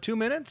within about 2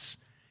 minutes,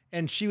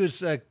 and she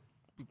was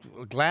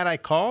glad I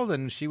called,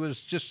 and she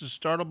was just as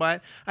startled by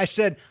it. I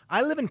said,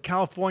 I live in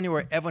California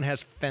where everyone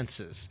has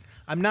fences.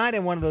 I'm not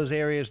in one of those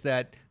areas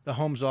that the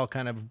homes all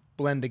kind of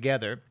blend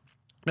together.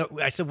 No,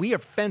 I said, we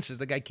have fences.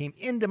 The guy came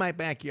into my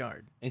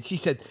backyard. And she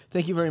said,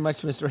 "Thank you very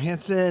much, Mr.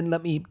 Hansen.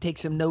 Let me take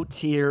some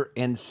notes here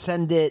and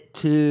send it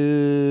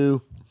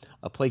to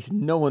a place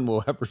no one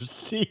will ever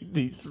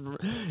see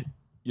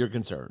your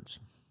concerns."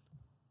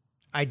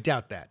 I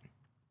doubt that.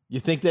 You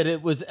think that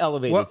it was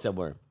elevated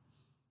somewhere?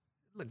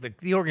 Look,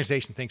 the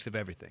organization thinks of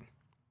everything.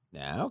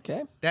 Yeah,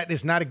 okay. That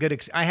is not a good.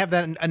 I have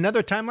that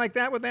another time like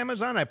that with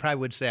Amazon. I probably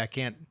would say I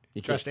can't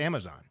You trust can't.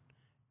 Amazon.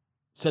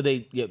 So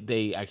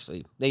they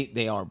actually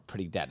are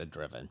pretty data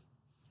driven.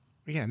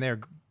 Yeah, and they're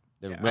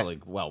really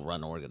well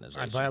run I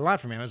organizations. buy a lot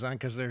from Amazon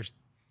because there's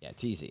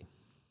It's easy.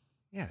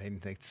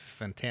 it's a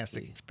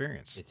fantastic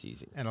experience. It's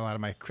easy. And a lot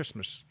of my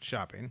Christmas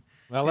shopping.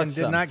 Well, and let's,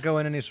 did not go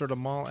in any sort of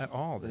mall at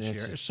all this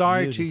It's year.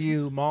 Sorry to usually-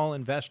 you, mall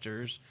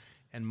investors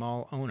and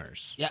mall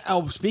owners. Yeah.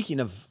 Oh, speaking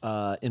of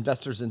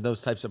investors in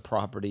those types of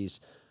properties,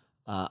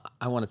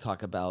 I want to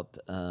talk about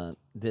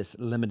this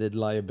limited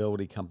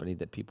liability company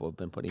that people have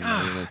been putting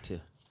money into.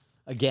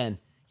 Again.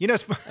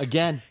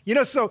 Again.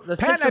 So Let's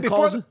Pat take and I, some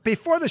calls.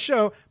 before the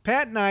show,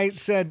 Pat and I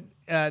said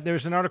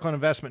there's an article in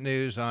Investment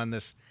News on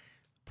this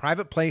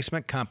private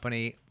placement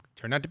company.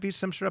 Turned out to be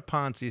some sort of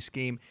Ponzi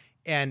scheme.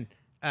 And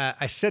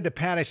I said to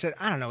Pat,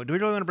 I don't know, do we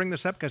really want to bring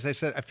this up? Because I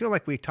said, I feel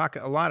like we talk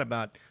a lot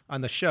about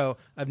on the show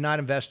of not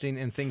investing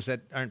in things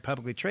that aren't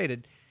publicly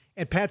traded.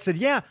 And Pat said,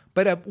 yeah,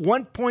 but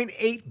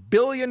 $1.8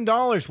 billion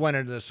went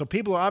into this. So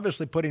people are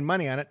obviously putting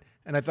money on it.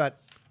 And I thought,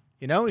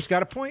 he's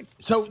got a point.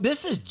 So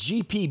this is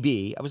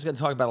GPB. I was going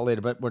to talk about it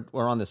later, but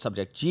we're on the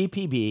subject.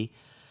 GPB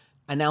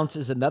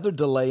announces another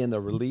delay in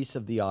the release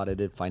of the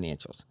audited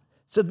financials.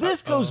 So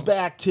this goes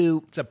back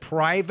to It's a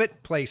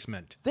private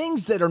placement.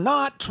 things that are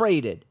not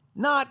traded.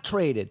 Not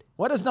traded.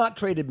 What does not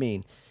traded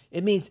mean?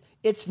 It means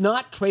it's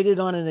not traded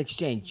on an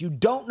exchange. You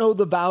don't know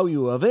the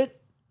value of it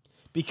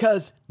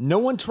because no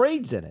one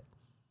trades in it.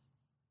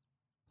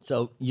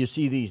 So you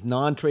see these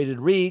non-traded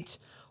REITs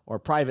or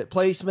private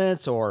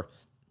placements or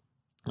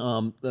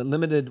the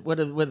limited. What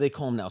do they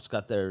call them now,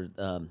 Scott? They're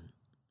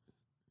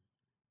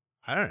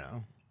I don't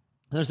know.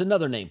 there's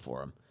another name for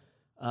them.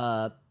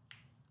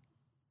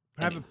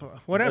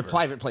 Whatever. They're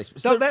private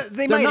placements. So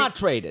they're might not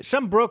traded.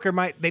 Some broker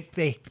might they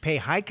pay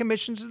high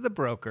commissions to the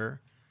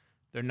broker.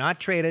 They're not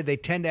traded. They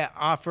tend to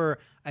offer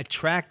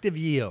attractive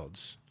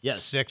yields.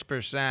 Yes.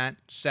 6%,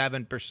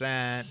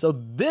 7%. So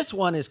this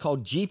one is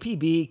called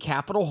GPB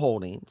Capital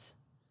Holdings.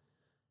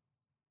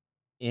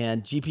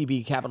 And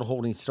GPB Capital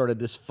Holdings started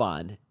this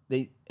fund.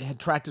 They had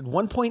attracted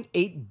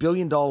 $1.8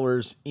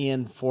 billion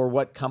in for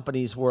what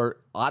companies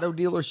were auto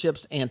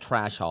dealerships and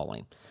trash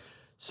hauling.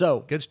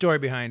 So Good story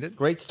behind it.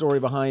 great story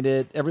behind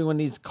it. Everyone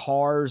needs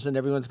cars and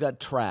everyone's got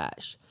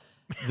trash.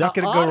 The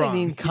could it go wrong?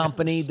 auditing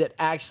company that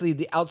actually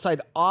the outside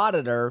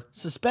auditor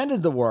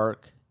suspended the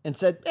work and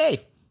said,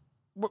 hey,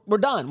 we're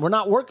done. We're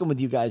not working with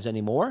you guys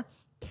anymore.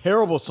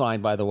 Terrible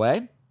sign, by the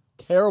way.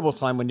 Terrible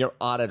sign when your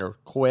auditor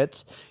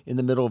quits in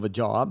the middle of a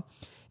job.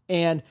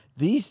 And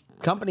these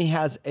company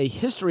has a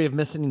history of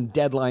missing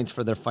deadlines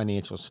for their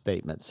financial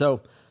statements.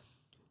 So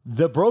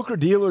the broker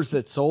dealers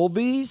that sold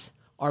these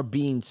are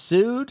being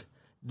sued.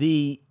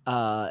 The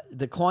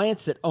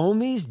clients that own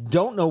these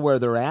don't know where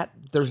they're at.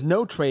 There's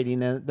no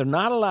trading in it. They're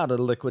not allowed to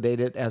liquidate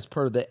it as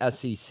per the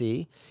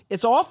SEC.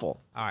 It's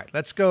awful. All right,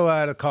 let's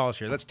go to calls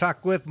here. Let's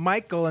talk with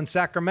Michael in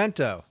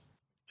Sacramento.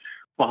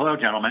 Well, hello,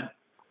 gentlemen.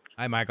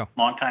 Hi, Michael.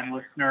 Long-time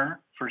listener,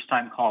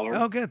 first-time caller.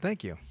 Oh, good.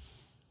 Thank you.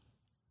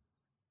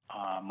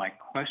 My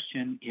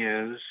question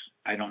is,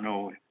 I don't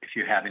know if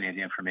you have any of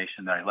the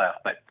information that I left,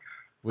 but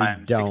We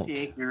I'm don't.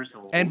 68 years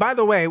old. And by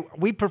the way,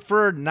 we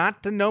prefer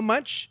not to know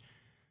much,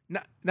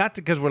 not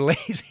because we're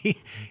lazy.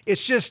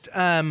 It's just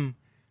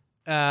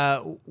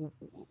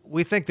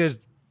we think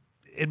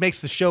it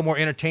makes the show more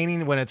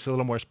entertaining when it's a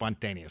little more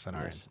spontaneous on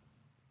our end.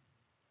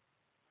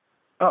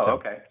 Oh, So,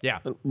 okay. Yeah,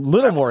 A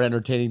little more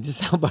entertaining.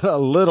 Just how about a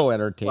little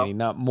entertaining,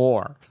 not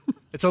more?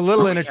 it's a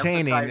little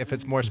entertaining if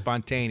it's more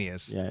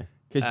spontaneous. Yeah.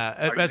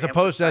 As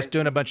opposed to us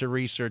doing a bunch of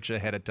research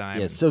ahead of time.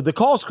 Yes. So the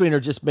call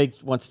screener just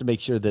wants to make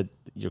sure that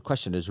your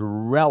question is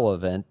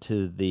relevant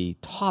to the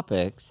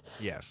topics.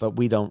 Yes. But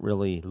we don't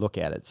really look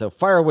at it. So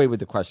fire away with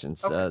the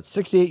questions.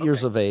 68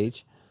 years of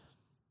age.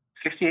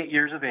 68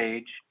 years of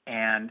age,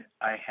 and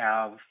I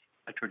have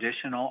a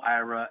traditional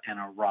IRA and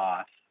a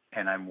Roth,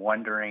 and I'm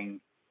wondering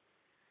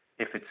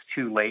if it's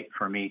too late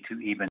for me to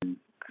even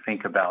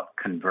think about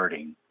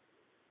converting.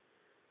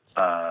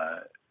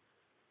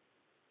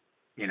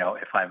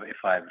 If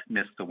I've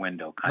missed the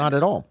window. Not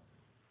at all.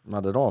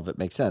 Not at all, if it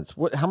makes sense.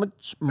 How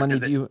much money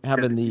do you have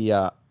in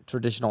the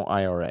traditional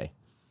IRA?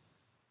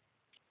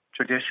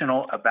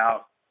 Traditional,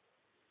 about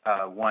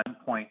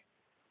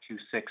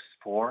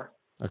 1.264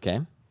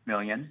 Okay.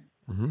 million.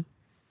 Mm-hmm.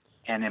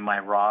 And in my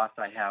Roth,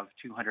 I have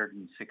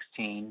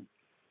 216,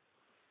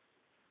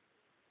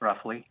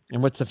 roughly.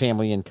 And what's the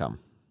family income?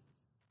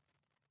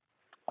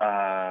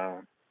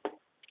 About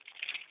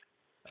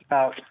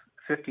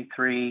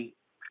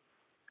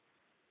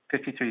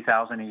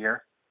 53,000 a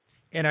year.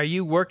 And are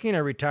you working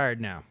or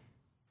retired now?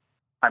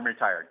 I'm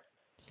retired.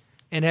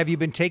 And have you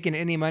been taking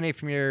any money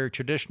from your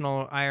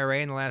traditional IRA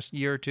in the last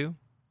year or two?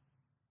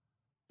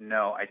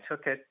 No, I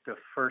took it the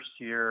first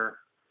year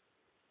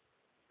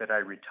that I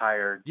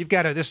retired. You've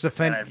got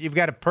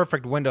a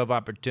perfect window of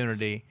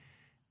opportunity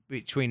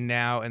between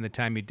now and the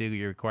time you do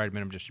your required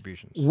minimum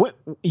distributions.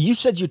 You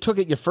said you took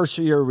it your first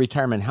year of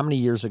retirement. How many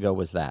years ago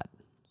was that?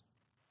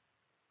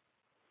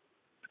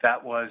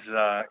 That was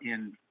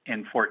in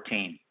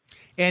 14.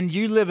 And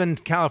you live in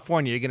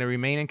California. You're going to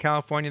remain in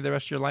California the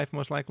rest of your life,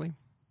 most likely?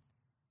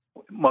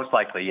 Most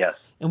likely, yes.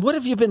 And what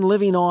have you been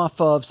living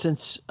off of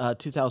since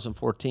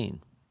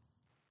 2014?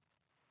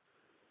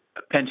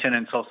 Pension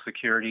and Social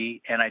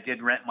Security, and I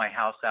did rent my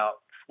house out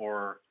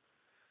for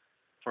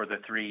the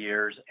 3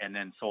 years, and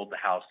then sold the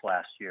house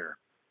last year.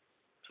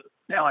 So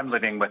now I'm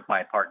living with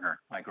my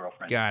partner, my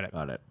girlfriend. Got it.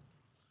 Got it.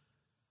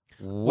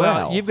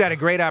 Well, you've got a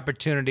great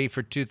opportunity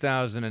for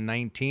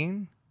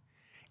 2019,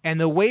 and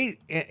the way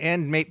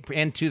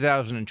and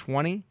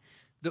 2020.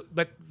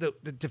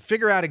 To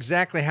figure out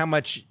exactly how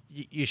much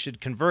you should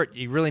convert,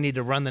 you really need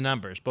to run the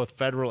numbers, both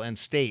federal and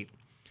state,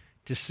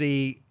 to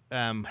see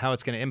how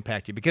it's going to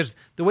impact you. Because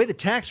the way the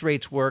tax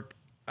rates work,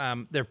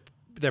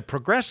 they're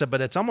progressive,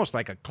 but it's almost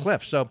like a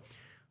cliff. So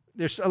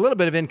there's a little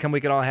bit of income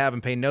we could all have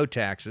and pay no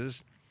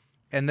taxes,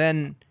 and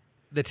then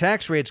the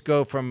tax rates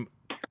go from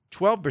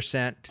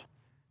 12%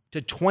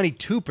 to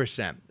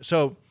 22%.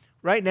 So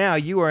right now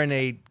you are in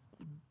a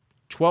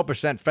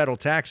 12% federal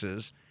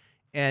taxes,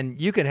 and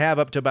you can have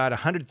up to about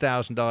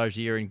 $100,000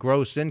 a year in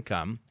gross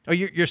income. Oh,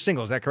 you're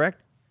single, is that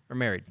correct? Or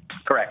married?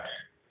 Correct.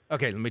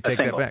 Okay, let me take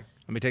that back.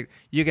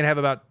 You can have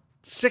about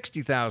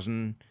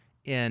 $60,000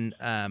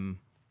 in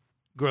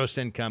gross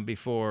income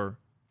before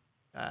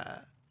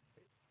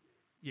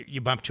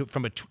you bump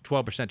from a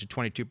 12% to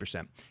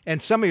 22%.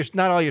 And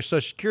not all your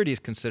Social Security is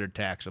considered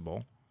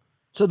taxable.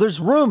 So there's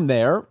room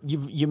there.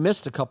 You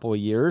missed a couple of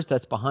years.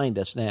 That's behind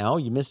us now.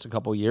 You missed a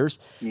couple of years.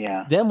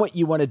 Yeah. Then what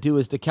you want to do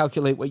is to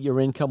calculate what your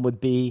income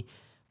would be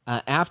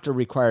after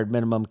required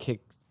minimum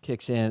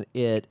kicks in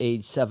at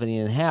age 70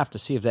 and a half to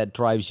see if that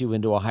drives you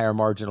into a higher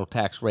marginal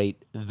tax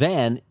rate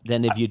than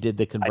if you did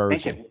the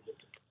conversion.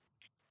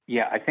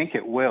 I think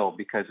it will,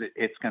 because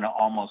it's going to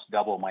almost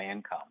double my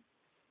income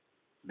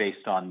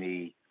based on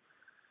the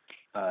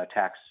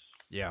tax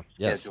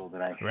schedule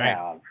that I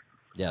have.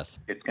 Yes.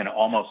 It's going to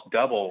almost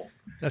double.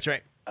 That's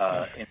right.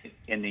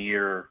 In the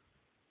year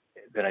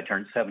that I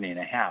turned 70 and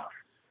a half.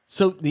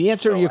 So the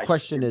answer to your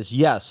question is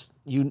yes,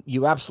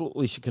 you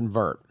absolutely should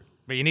convert.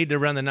 But you need to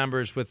run the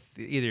numbers with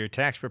either your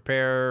tax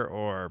preparer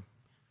or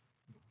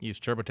use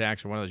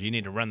TurboTax or one of those. You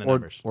need to run the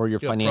numbers. Or your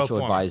financial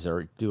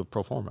advisor, do a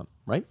pro forma,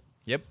 right?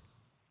 Yep.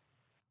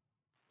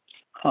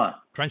 Huh.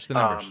 Crunch the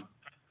numbers.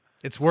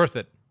 It's worth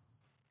it.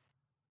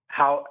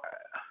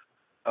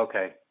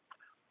 Okay.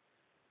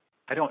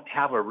 I don't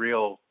have a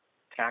real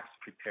tax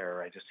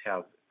preparer. I just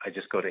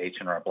go to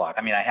H&R Block.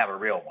 I mean, I have a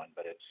real one,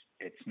 but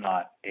it's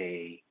not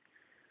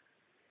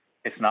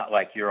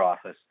like your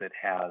office that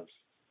has,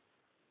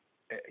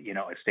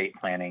 estate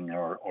planning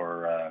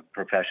or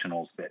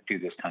professionals that do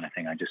this kind of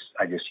thing. I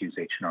just use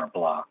H&R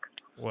Block.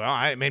 Well,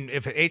 I mean,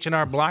 if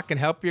H&R Block can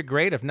help you,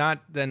 great. If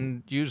not,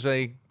 then use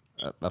a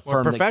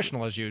firm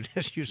professional, as you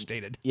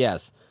stated.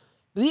 Yes.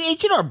 The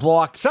H&R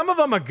Block. Some of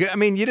them are good. I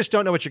mean, you just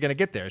don't know what you're going to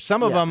get there.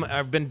 Some of them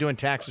have been doing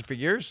taxes for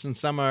years, and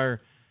some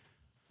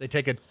they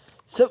take a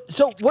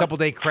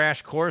couple-day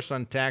crash course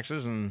on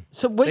taxes, and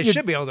they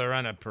should be able to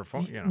run a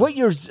perform. What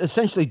you're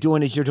essentially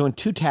doing is you're doing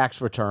 2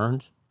 tax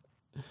returns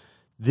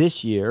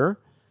this year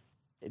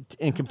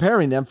and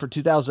comparing them for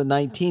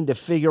 2019 to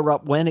figure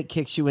out when it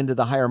kicks you into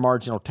the higher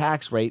marginal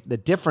tax rate. The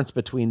difference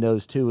between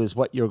those two is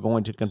what you're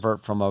going to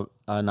convert from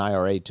an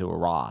IRA to a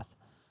Roth.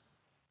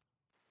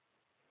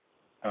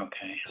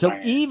 Okay. So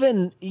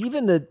even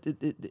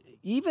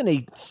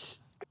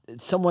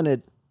someone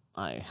at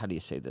how do you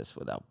say this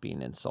without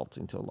being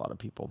insulting to a lot of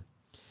people?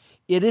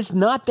 It is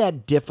not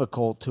that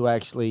difficult to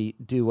actually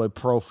do a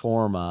pro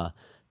forma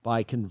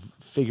by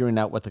figuring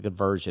out what the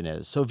conversion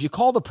is. So if you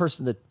call the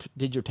person that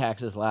did your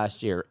taxes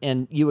last year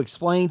and you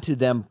explain to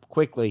them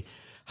quickly,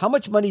 how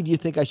much money do you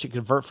think I should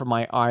convert from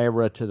my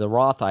IRA to the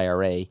Roth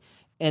IRA?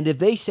 And if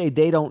they say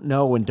they don't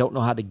know and don't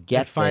know how to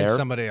get find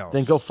somebody else.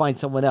 Then go find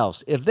someone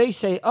else. If they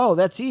say, oh,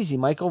 that's easy,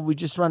 Michael, we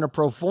just run a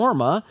pro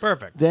forma.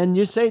 Perfect. Then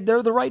you say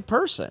they're the right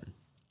person.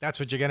 That's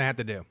what you're going to have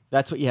to do.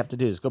 That's what you have to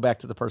do is go back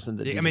to the person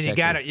that did your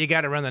taxes. you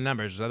got to run the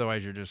numbers.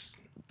 Otherwise, you're just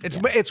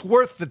it's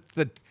worth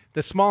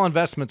the small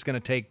investment it's going to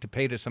take to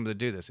pay to somebody to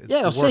do this.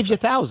 It'll save you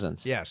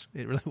thousands. Yes,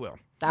 it really will.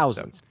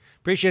 Thousands. So,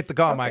 appreciate the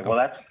call, Michael.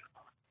 Well,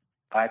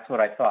 that's what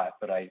I thought,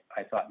 but I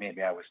thought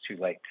maybe I was too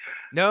late.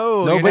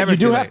 No, but you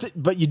do have to.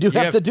 But you do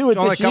have to do it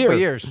this year. Only a couple of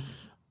years.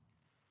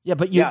 Yeah,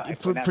 but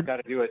I've got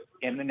to do it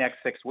in the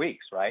next 6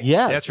 weeks, right?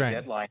 Yes, that's right.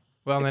 Deadline.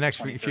 Well, in the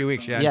next few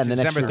weeks, in the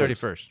December next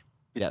 31st.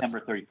 Yes.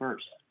 December 31st.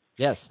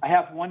 Yes. I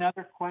have one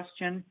other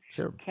question.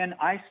 Sure. Can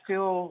I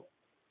still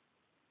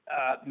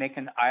make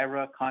an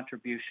IRA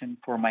contribution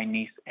for my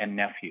niece and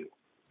nephew?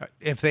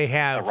 If they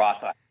have a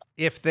Roth IRA.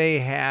 If they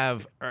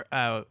have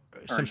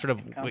some sort of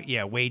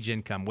income? wage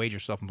income, wage or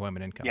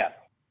self-employment income. Yes.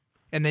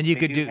 And then you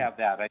could do have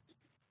that.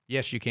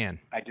 Yes, you can.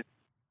 I just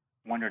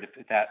wondered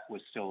if that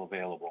was still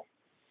available.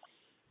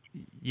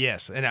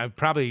 Yes, and I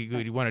probably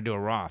would want to do a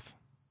Roth.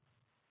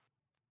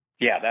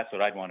 Yeah, that's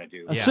what I'd want to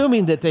do.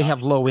 Assuming that they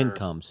have low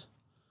incomes.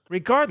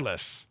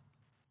 Regardless.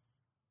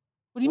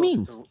 What do you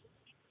mean?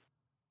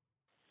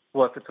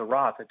 Well, if it's a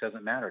Roth, it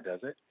doesn't matter, does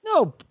it?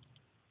 No.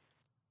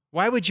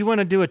 Why would you want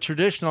to do a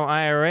traditional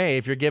IRA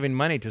if you're giving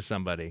money to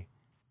somebody?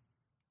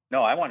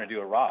 No, I want to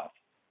do a Roth.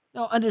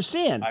 No,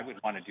 understand. I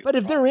would want to do. But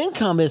if their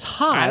income is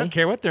high, I don't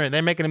care what they're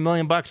making $1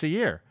 million a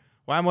year.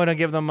 Why would I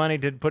give them money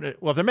to put it?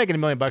 Well, if they're making $1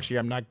 million a year,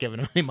 I'm not giving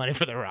them any money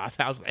for their Roth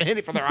house,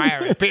 any for their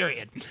IRA.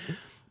 Period.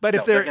 But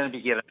if they're going to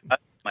be giving us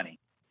money.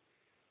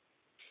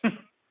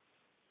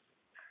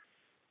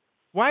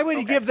 Why would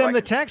you give them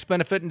the tax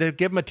benefit and to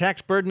give them a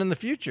tax burden in the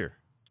future?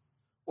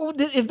 Well,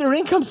 if their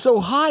income's so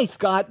high,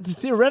 Scott,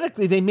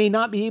 theoretically they may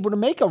not be able to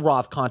make a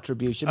Roth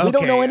contribution. We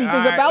don't know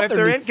anything about if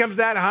their income's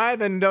that high,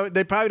 then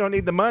they probably don't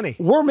need the money.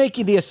 We're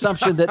making the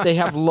assumption that they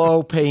have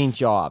low-paying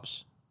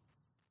jobs.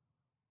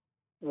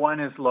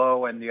 One is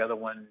low, and the other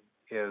one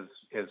is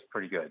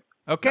pretty good.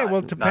 Okay,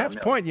 well, to Pat's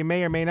point, you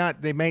may or may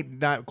not. They may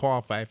not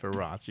qualify for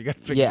Roths. You got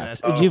to figure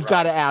that out. Yes, you've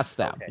got to ask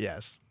them. Okay.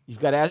 Yes. You've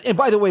got to ask. And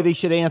by the way, they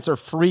should answer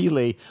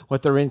freely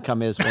what their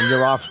income is when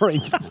you're offering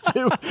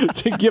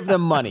to give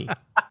them money.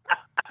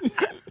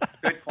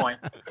 Good point.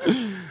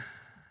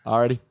 All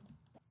righty.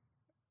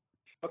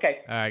 Okay.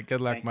 All right. Good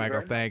luck,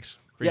 Michael. Thanks.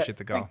 Appreciate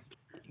the call.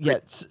 Yeah.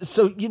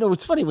 So,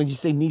 it's funny when you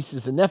say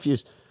nieces and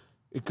nephews,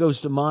 it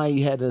goes to my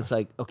head and it's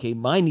like, okay,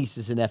 my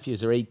nieces and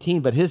nephews are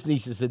 18, but his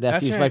nieces and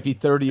nephews might be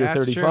 30 or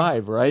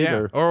 35, right?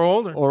 Yeah. Or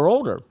older. Or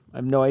older. I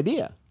have no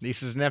idea.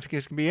 Nieces and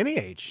nephews can be any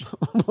age.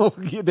 Well,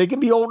 they can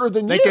be older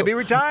than you. They can be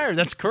retired.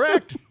 That's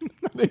correct.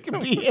 They can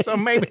be. So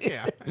maybe,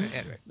 yeah.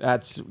 Anyway.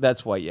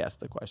 That's why you asked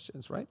the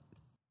questions, right?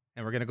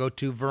 And we're going to go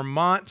to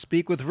Vermont,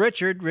 speak with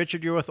Richard.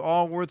 Richard, you're with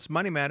Allworth's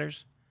Money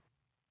Matters.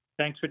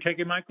 Thanks for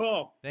taking my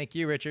call. Thank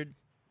you, Richard.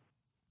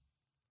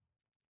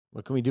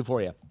 What can we do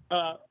for you?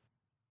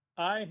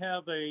 I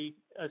have a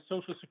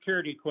Social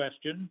Security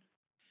question.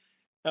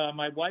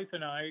 My wife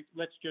and I,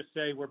 let's just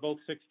say we're both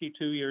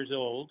 62 years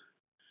old.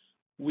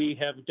 We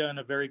have done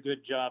a very good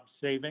job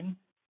saving,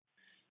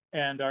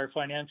 and our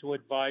financial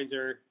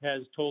advisor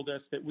has told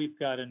us that we've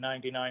got a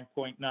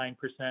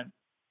 99.9%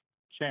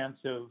 chance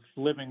of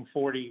living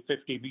 40,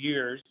 50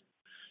 years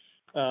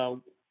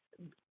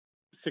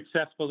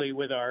successfully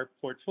with our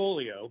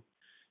portfolio.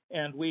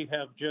 And we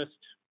have just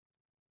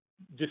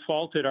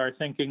defaulted our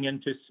thinking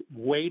into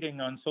waiting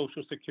on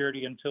Social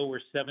Security until we're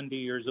 70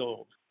 years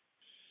old.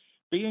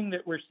 Being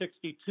that we're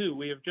 62,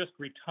 we have just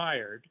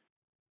retired.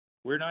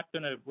 We're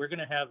going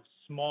to have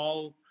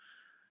small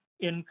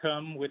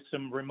income with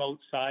some remote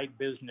side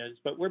business,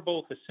 but we're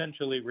both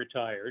essentially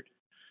retired.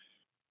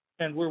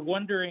 And we're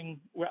wondering,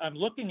 I'm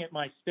looking at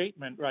my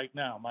statement right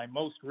now, my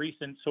most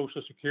recent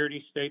Social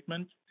Security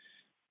statement,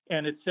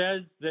 and it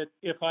says that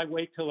if I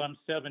wait till I'm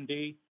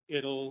 70,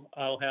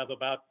 I'll have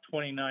about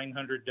 $2,900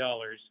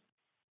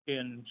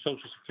 in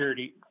Social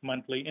Security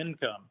monthly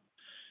income.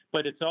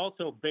 But it's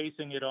also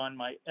basing it on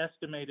my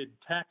estimated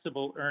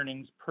taxable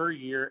earnings per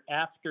year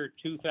after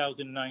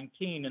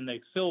 2019, and they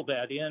fill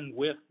that in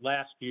with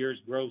last year's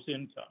gross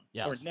income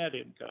or net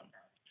income.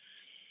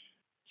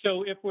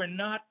 So if we're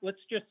not,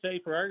 let's just say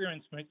for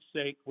argument's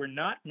sake, we're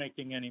not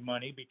making any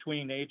money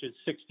between ages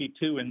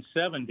 62 and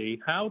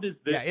 70, how does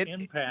this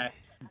impact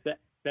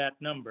that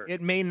number?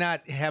 It may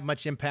not have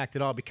much impact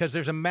at all because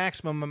there's a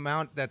maximum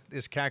amount that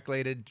is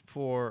calculated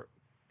for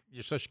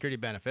your Social Security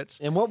benefits.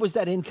 And what was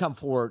that income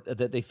for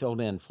that they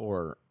filled in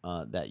for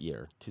that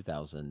year,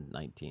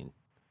 2019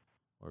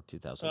 or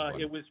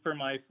 2020? It was for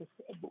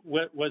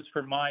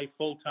my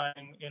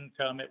full-time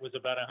income. It was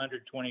about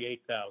 $128,000.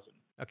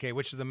 Okay,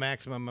 which is the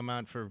maximum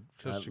amount for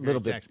Social Security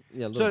little tax?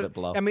 Yeah, a little bit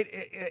below. I mean,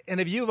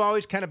 and have you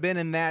always kind of been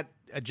in that,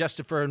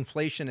 adjusted for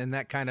inflation, in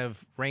that kind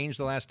of range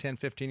the last 10,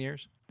 15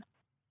 years?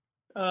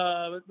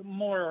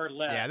 More or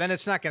less. Yeah, then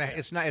it's going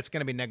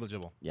to be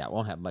negligible. Yeah, it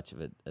won't have much of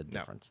a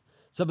difference. No.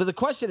 So, but the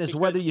question is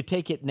whether you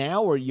take it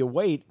now or you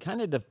wait.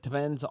 Kind of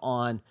depends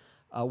on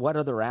what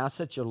other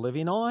assets you're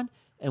living on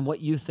and what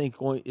you think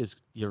is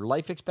your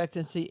life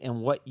expectancy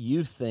and what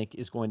you think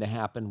is going to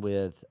happen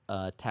with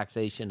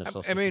taxation of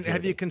Social Security.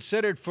 Have you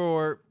considered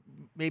for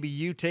maybe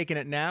you taking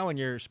it now and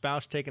your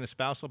spouse taking a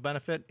spousal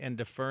benefit and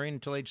deferring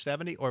until age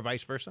 70 or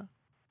vice versa?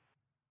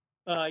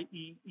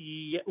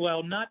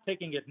 Well, not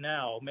taking it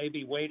now,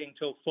 maybe waiting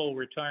till full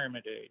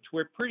retirement age.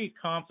 We're pretty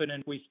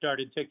confident we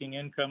started taking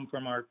income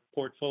from our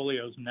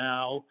portfolios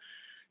now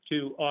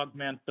to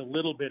augment the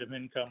little bit of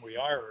income we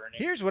are earning.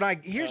 Here's what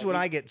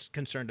I get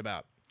concerned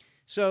about.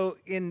 So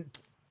in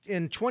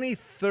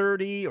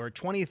 2030 or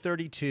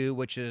 2032,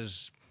 which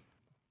is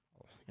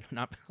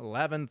not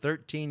 11,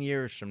 13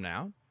 years from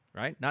now,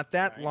 right? Not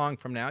that long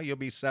from now. You'll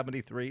be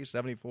 73,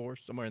 74,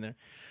 somewhere in there.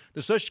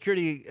 The Social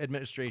Security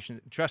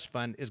Administration Trust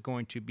Fund is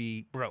going to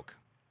be broke.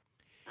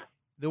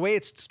 The way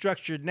it's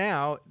structured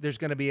now, there's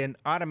going to be an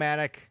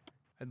automatic,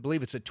 I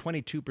believe it's a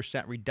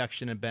 22%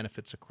 reduction in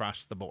benefits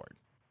across the board.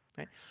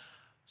 Right?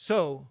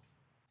 So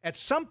at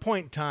some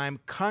point in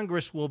time,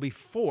 Congress will be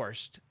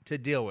forced to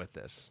deal with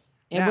this.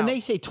 And when they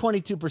say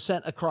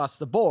 22% across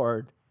the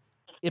board,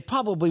 it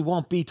probably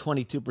won't be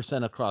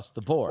 22% across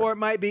the board. Or it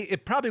might be.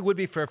 It probably would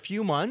be for a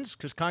few months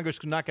because Congress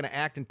is not going to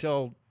act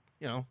until,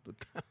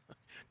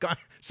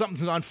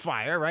 something's on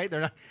fire, right?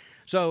 They're not.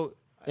 So.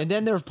 And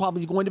then there's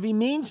probably going to be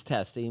means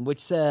testing,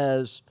 which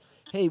says,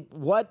 hey,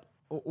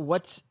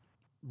 what's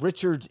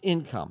Richard's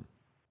income?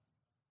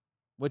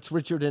 What's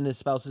Richard and his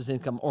spouse's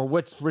income? Or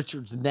what's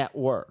Richard's net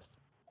worth?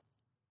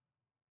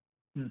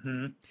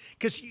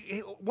 Because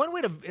one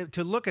way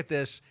to look at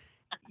this,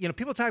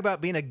 people talk about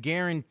being a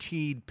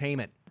guaranteed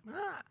payment.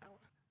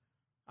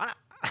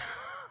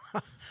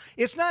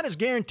 It's not as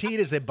guaranteed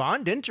as a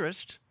bond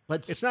interest.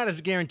 But it's not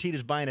as guaranteed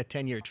as buying a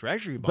 10-year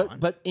Treasury bond.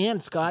 But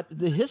Scott,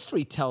 the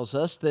history tells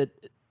us that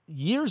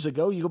years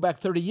ago, you go back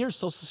 30 years,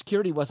 Social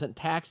Security wasn't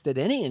taxed at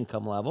any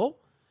income level.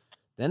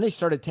 Then they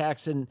started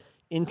taxing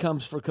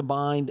incomes for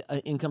combined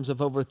incomes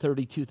of over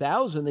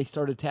 $32,000. They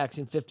started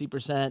taxing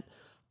 50%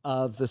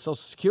 of the Social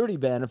Security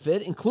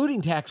benefit,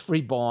 including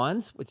tax-free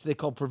bonds, which they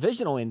call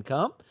provisional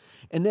income.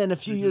 And then a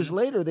few years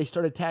later, they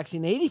started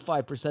taxing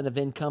 85% of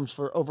incomes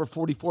for over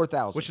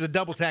 $44,000. Which is a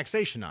double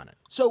taxation on it.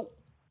 So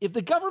if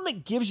the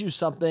government gives you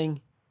something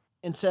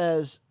and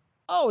says,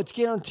 oh, it's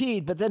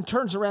guaranteed, but then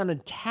turns around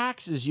and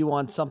taxes you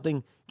on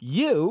something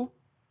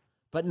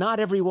but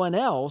not everyone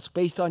else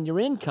based on your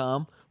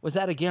income, was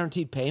that a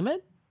guaranteed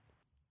payment?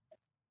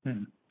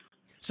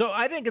 So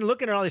I think in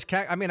looking at all these,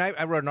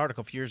 I wrote an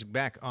article a few years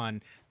back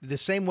on the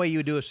same way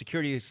you do a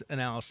securities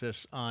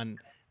analysis on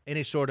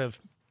any sort of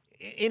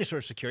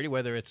security,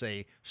 whether it's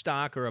a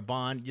stock or a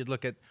bond. You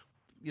look at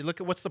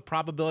what's the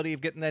probability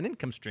of getting that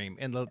income stream,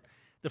 and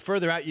the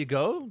further out you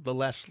go, the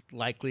less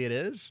likely it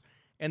is.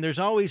 And there's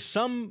always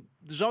some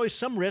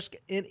risk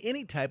in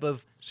any type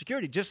of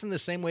security, just in the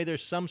same way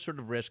there's some sort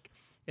of risk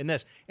in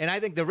this. And I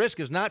think the risk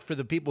is not for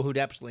the people who'd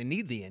absolutely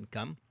need the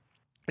income.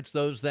 It's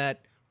those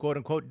that quote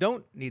unquote,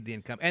 don't need the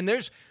income. And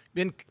there's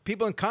been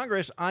people in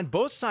Congress on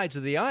both sides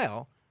of the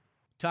aisle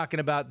talking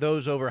about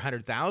those over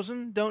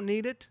 100,000 don't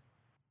need it.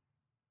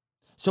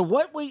 So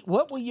what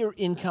will your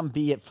income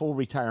be at full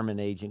retirement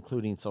age,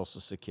 including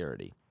Social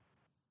Security?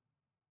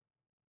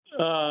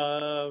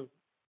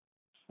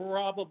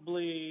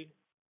 Probably.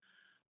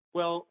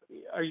 Well,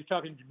 are you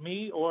talking to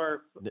me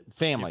or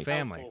Family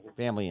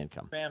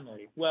income?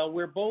 Family. Well,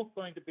 we're both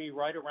going to be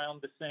right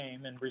around the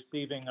same and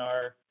receiving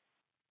our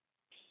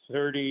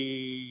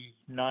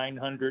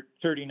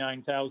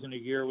 $39,000 a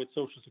year with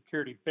Social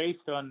Security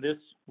based on this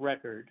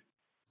record.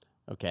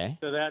 Okay.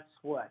 So that's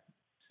what,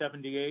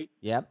 78?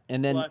 Yep.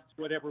 And then plus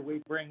whatever we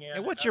bring in.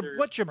 And what's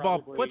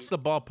the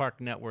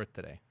ballpark net worth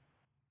today?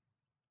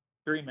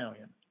 $3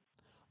 million.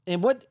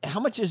 And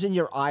how much is in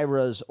your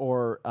IRAs,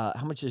 or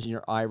how much is in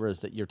your IRAs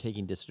that you're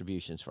taking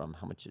distributions from?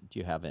 How much do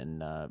you have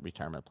in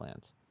retirement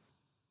plans?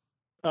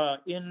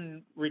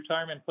 In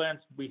retirement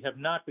plans, we have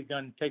not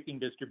begun taking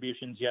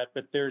distributions yet,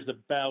 but there's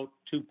about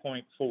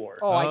 2.4.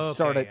 Oh,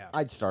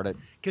 I'd start it.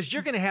 Because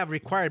you're going to have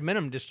required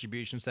minimum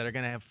distributions that are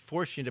going to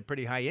force you into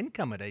pretty high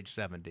income at age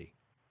 70.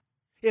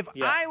 If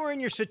I were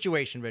in your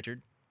situation,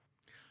 Richard,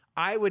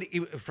 I would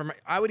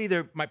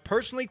either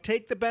personally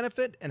take the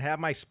benefit and have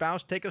my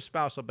spouse take a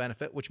spousal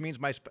benefit, which means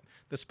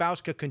the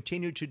spouse could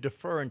continue to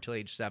defer until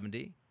age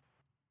 70,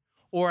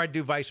 or I'd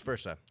do vice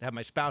versa, have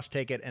my spouse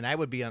take it and I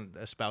would be on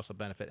a spousal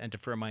benefit and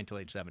defer mine until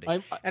age 70.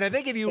 And I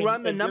think if you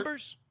run the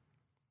numbers,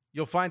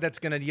 you'll find that's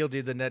going to yield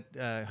you the net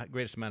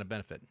greatest amount of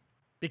benefit,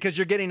 because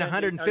you're getting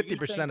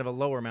 150% of a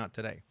lower amount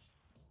today.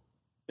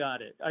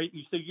 Got it.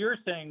 So you're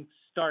saying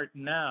start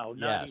now,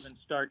 not even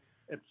start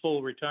at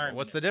full retirement.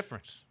 What's the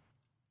difference?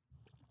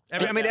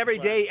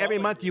 Every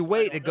month you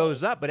wait, it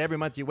goes up, but every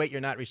month you wait,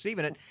 you're not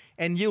receiving it.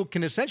 And you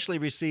can essentially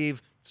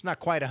receive, it's not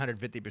quite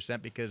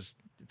 150% because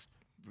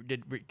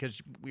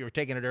we were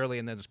taking it early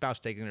and then the spouse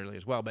taking it early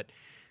as well. But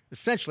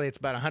essentially, it's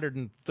about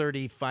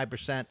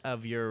 135%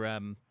 of your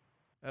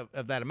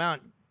of that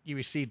amount you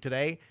receive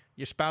today.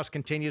 Your spouse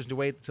continues to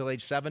wait until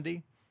age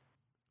 70.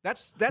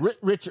 That's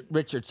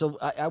Richard. So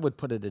I would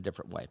put it a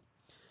different way.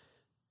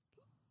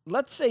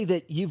 Let's say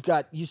that you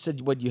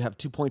said you have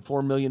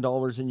 $2.4 million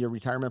in your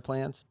retirement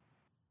plans?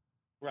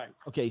 Right.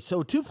 Okay,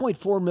 so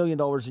 $2.4 million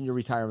in your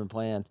retirement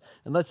plans,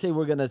 and let's say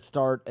we're going to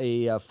start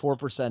a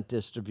 4%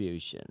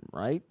 distribution,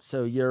 right?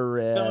 So you're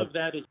some of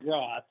that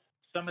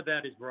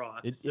is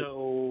Roth.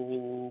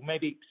 So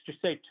maybe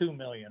just say $2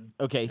 million.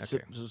 Okay. So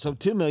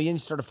 $2 million. You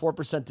start a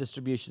 4%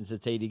 distributions.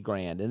 It's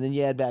 $80,000, and then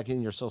you add back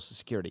in your Social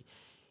Security.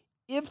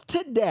 If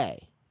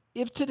today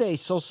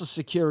Social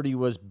Security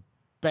was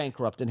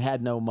bankrupt and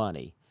had no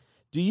money,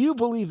 do you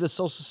believe the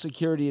Social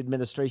Security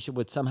Administration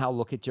would somehow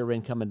look at your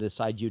income and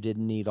decide you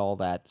didn't need all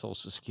that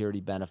Social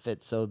Security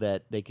benefit so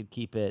that they could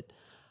keep it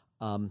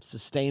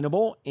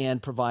sustainable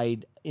and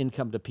provide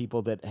income to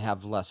people that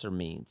have lesser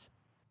means?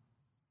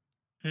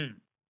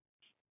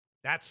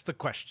 That's the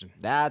question.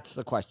 Right?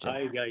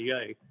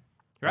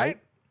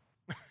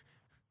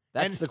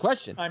 That's the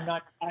question. I'm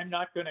not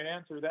going to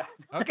answer that.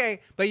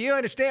 Okay, but you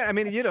understand.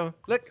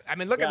 Look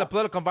at the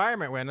political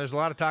environment when there's a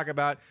lot of talk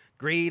about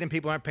greed and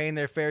people aren't paying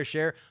their fair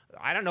share.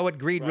 I don't know what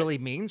greed really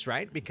means,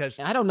 right? Because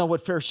I don't know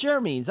what fair share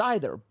means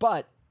either.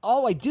 But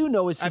all I do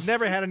know is I've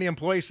never had any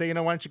employee say, why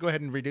don't you go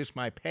ahead and reduce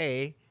my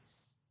pay?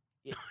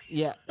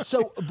 Yeah.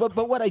 So,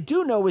 but what I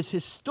do know is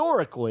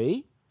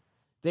historically,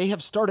 they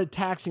have started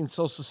taxing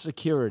Social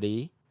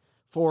Security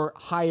for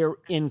higher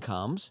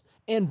incomes.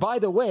 And by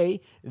the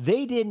way,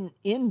 they didn't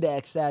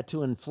index that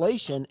to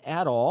inflation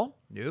at all.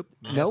 Nope.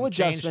 No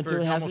adjustment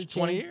to it. Hasn't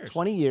changed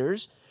 20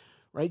 years.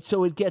 Right?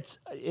 So it gets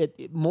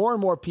more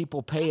and more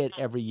people pay it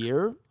every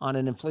year on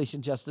an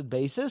inflation-adjusted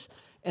basis.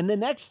 And the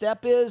next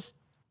step is,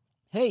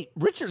 hey,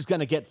 Richard's going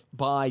to get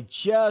by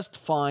just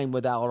fine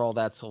without all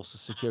that Social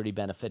Security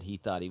benefit he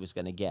thought he was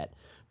going to get.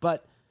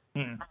 But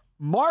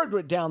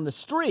Margaret down the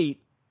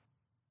street,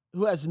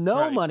 who has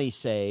no money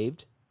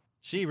saved,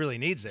 she really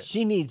needs it.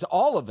 She needs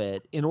all of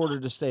it in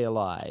order to stay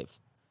alive.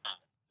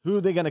 Who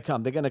are they going to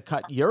come? They're going to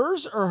cut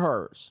yours or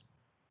hers?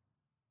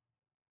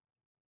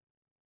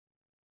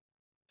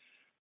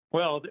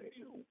 Well,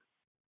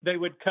 they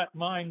would cut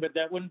mine, but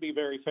that wouldn't be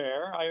very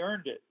fair. I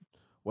earned it.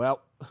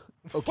 Well,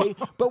 okay,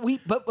 but we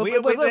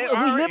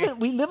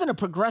live in a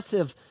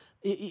progressive.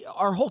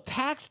 Our whole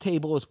tax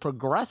table is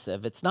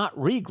progressive. It's not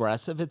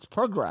regressive. It's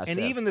progressive.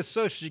 And even the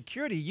Social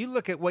Security, you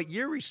look at what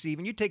you're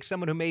receiving. You take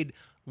someone who made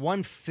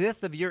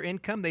 1/5 of your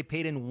income. They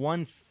paid in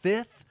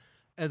 1/5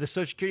 of the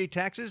Social Security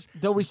taxes.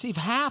 They'll receive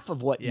half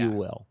of what you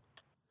will.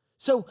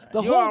 So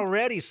you're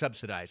already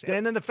subsidized.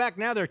 And then the fact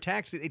now they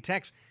tax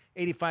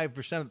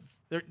 85%.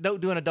 They're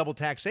doing a double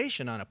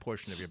taxation on a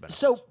portion of your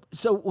benefits.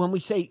 So when we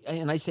say,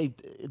 and I say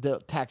the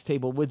tax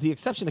table, with the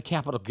exception of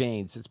capital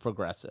gains, it's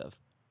progressive.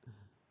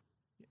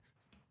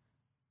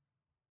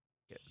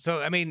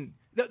 So,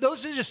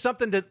 those are just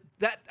something that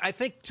I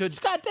think should...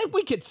 Scott,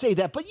 we could say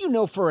that, but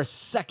for a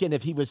second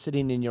if he was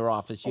sitting in your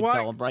office, you'd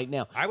tell him right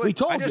now.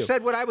 I just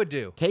said what I would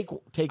do. Take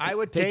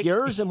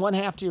yours and one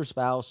half to your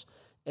spouse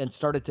and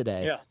start it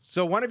today. Yeah.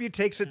 So one of you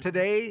takes it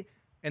today,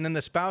 and then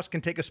the spouse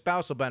can take a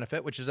spousal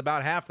benefit, which is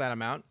about half that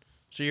amount.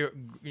 So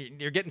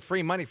you're getting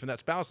free money from that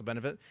spousal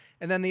benefit,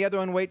 and then the other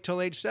one wait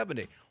till age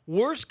 70.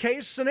 Worst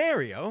case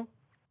scenario,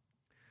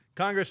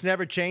 Congress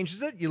never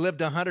changes it. You lived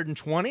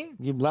 120.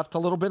 You've left a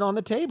little bit on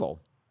the table.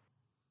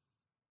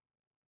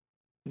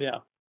 Yeah.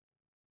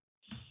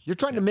 You're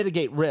trying to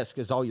mitigate risk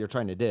is all you're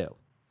trying to do.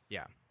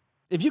 Yeah.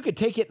 If you could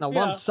take it in a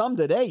lump sum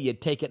today,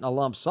 you'd take it in a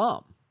lump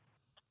sum.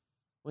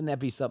 Wouldn't that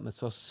be something that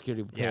Social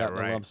Security would pay out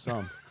in a lump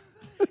sum?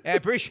 I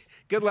appreciate.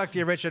 Good luck to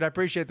you, Richard. I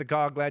appreciate the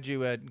call. Glad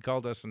you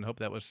called us, and hope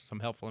that was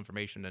some helpful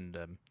information.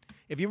 And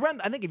if you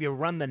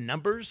run the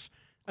numbers,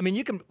 I mean,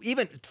 you can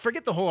even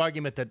forget the whole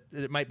argument that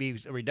it might be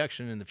a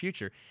reduction in the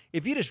future.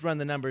 If you just run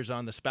the numbers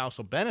on the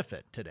spousal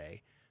benefit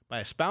today, by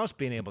a spouse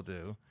being able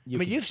to,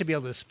 you should be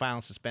able to file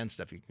and suspend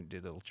stuff. You can do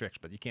the little tricks,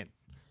 but you can't.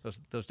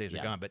 Those days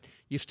are gone. But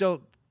you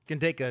still can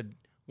take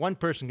one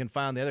person can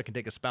file and the other can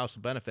take a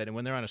spousal benefit, and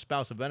when they're on a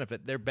spousal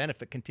benefit, their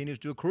benefit continues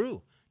to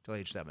accrue till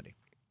age 70.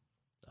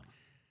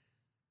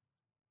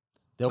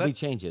 There'll be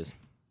changes.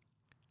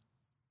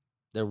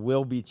 There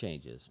will be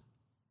changes.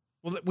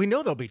 Well, we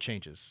know there'll be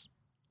changes.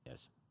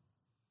 Yes.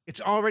 It's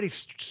already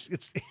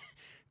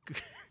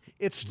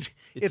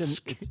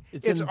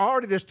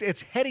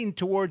it's heading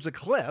towards a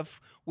cliff.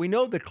 We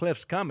know the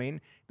cliff's coming.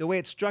 The way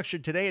it's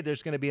structured today,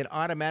 there's going to be an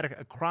automatic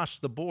across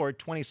the board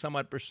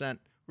 20-some-odd%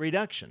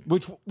 reduction,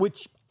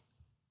 which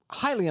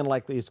highly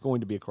unlikely is going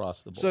to be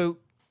across the board. So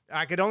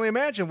I could only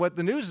imagine what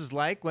the news is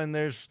like when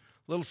there's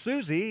little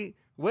Susie,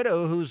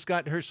 widow, who's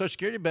got her Social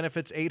Security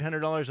benefits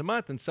 $800 a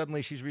month, and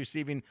suddenly she's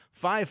receiving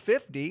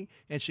 $550,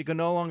 and she can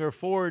no longer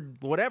afford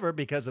whatever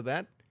because of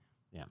that.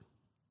 Yeah.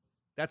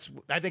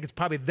 I think it's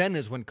probably then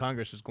is when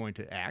Congress is going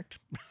to act.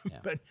 Yeah.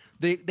 But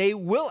they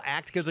will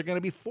act because they're going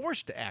to be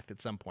forced to act at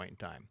some point in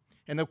time.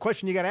 And the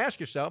question you got to ask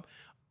yourself,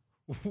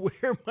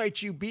 where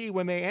might you be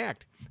when they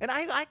act? And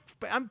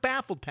I'm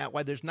baffled, Pat,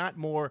 why there's not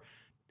more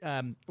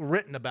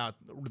written about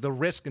the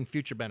risk and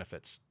future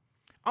benefits.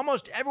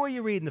 Almost everywhere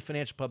you read in the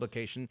financial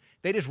publication,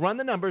 they just run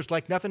the numbers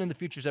like nothing in the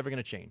future is ever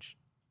going to change.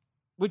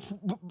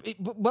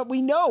 What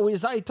we know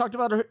is, I talked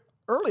about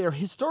earlier,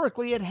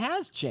 historically it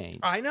has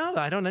changed. I know.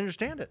 I don't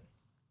understand it.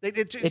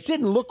 It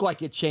didn't look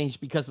like it changed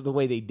because of the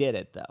way they did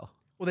it, though.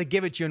 Well, they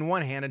give it to you in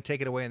one hand and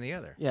take it away in the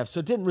other. Yeah, so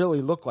it didn't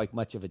really look like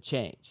much of a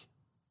change.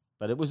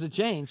 But it was a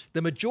change.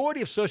 The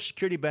majority of Social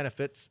Security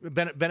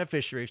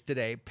beneficiaries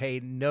today pay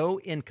no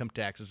income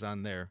taxes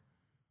on their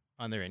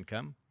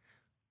income.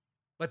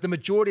 But the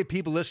majority of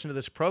people listening to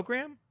this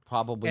program,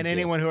 probably, and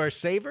anyone who are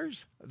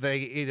savers, they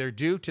either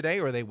do today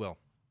or they will.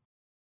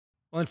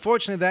 Well,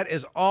 unfortunately, that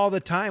is all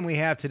the time we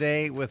have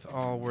today with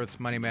Allworth's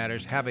Money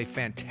Matters. Have a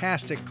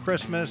fantastic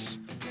Christmas,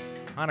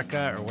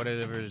 Hanukkah, or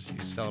whatever it is you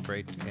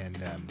celebrate, and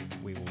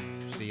we will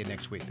see you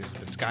next week. This has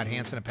been Scott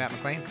Hansen and Pat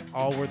McLean,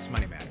 Allworth's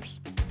Money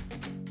Matters.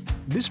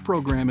 This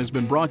program has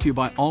been brought to you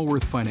by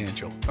Allworth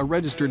Financial, a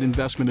registered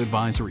investment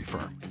advisory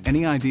firm.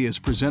 Any ideas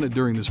presented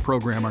during this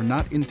program are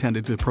not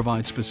intended to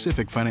provide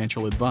specific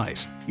financial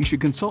advice. You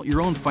should consult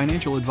your own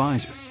financial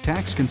advisor,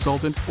 tax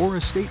consultant, or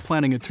estate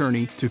planning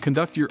attorney to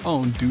conduct your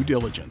own due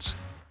diligence.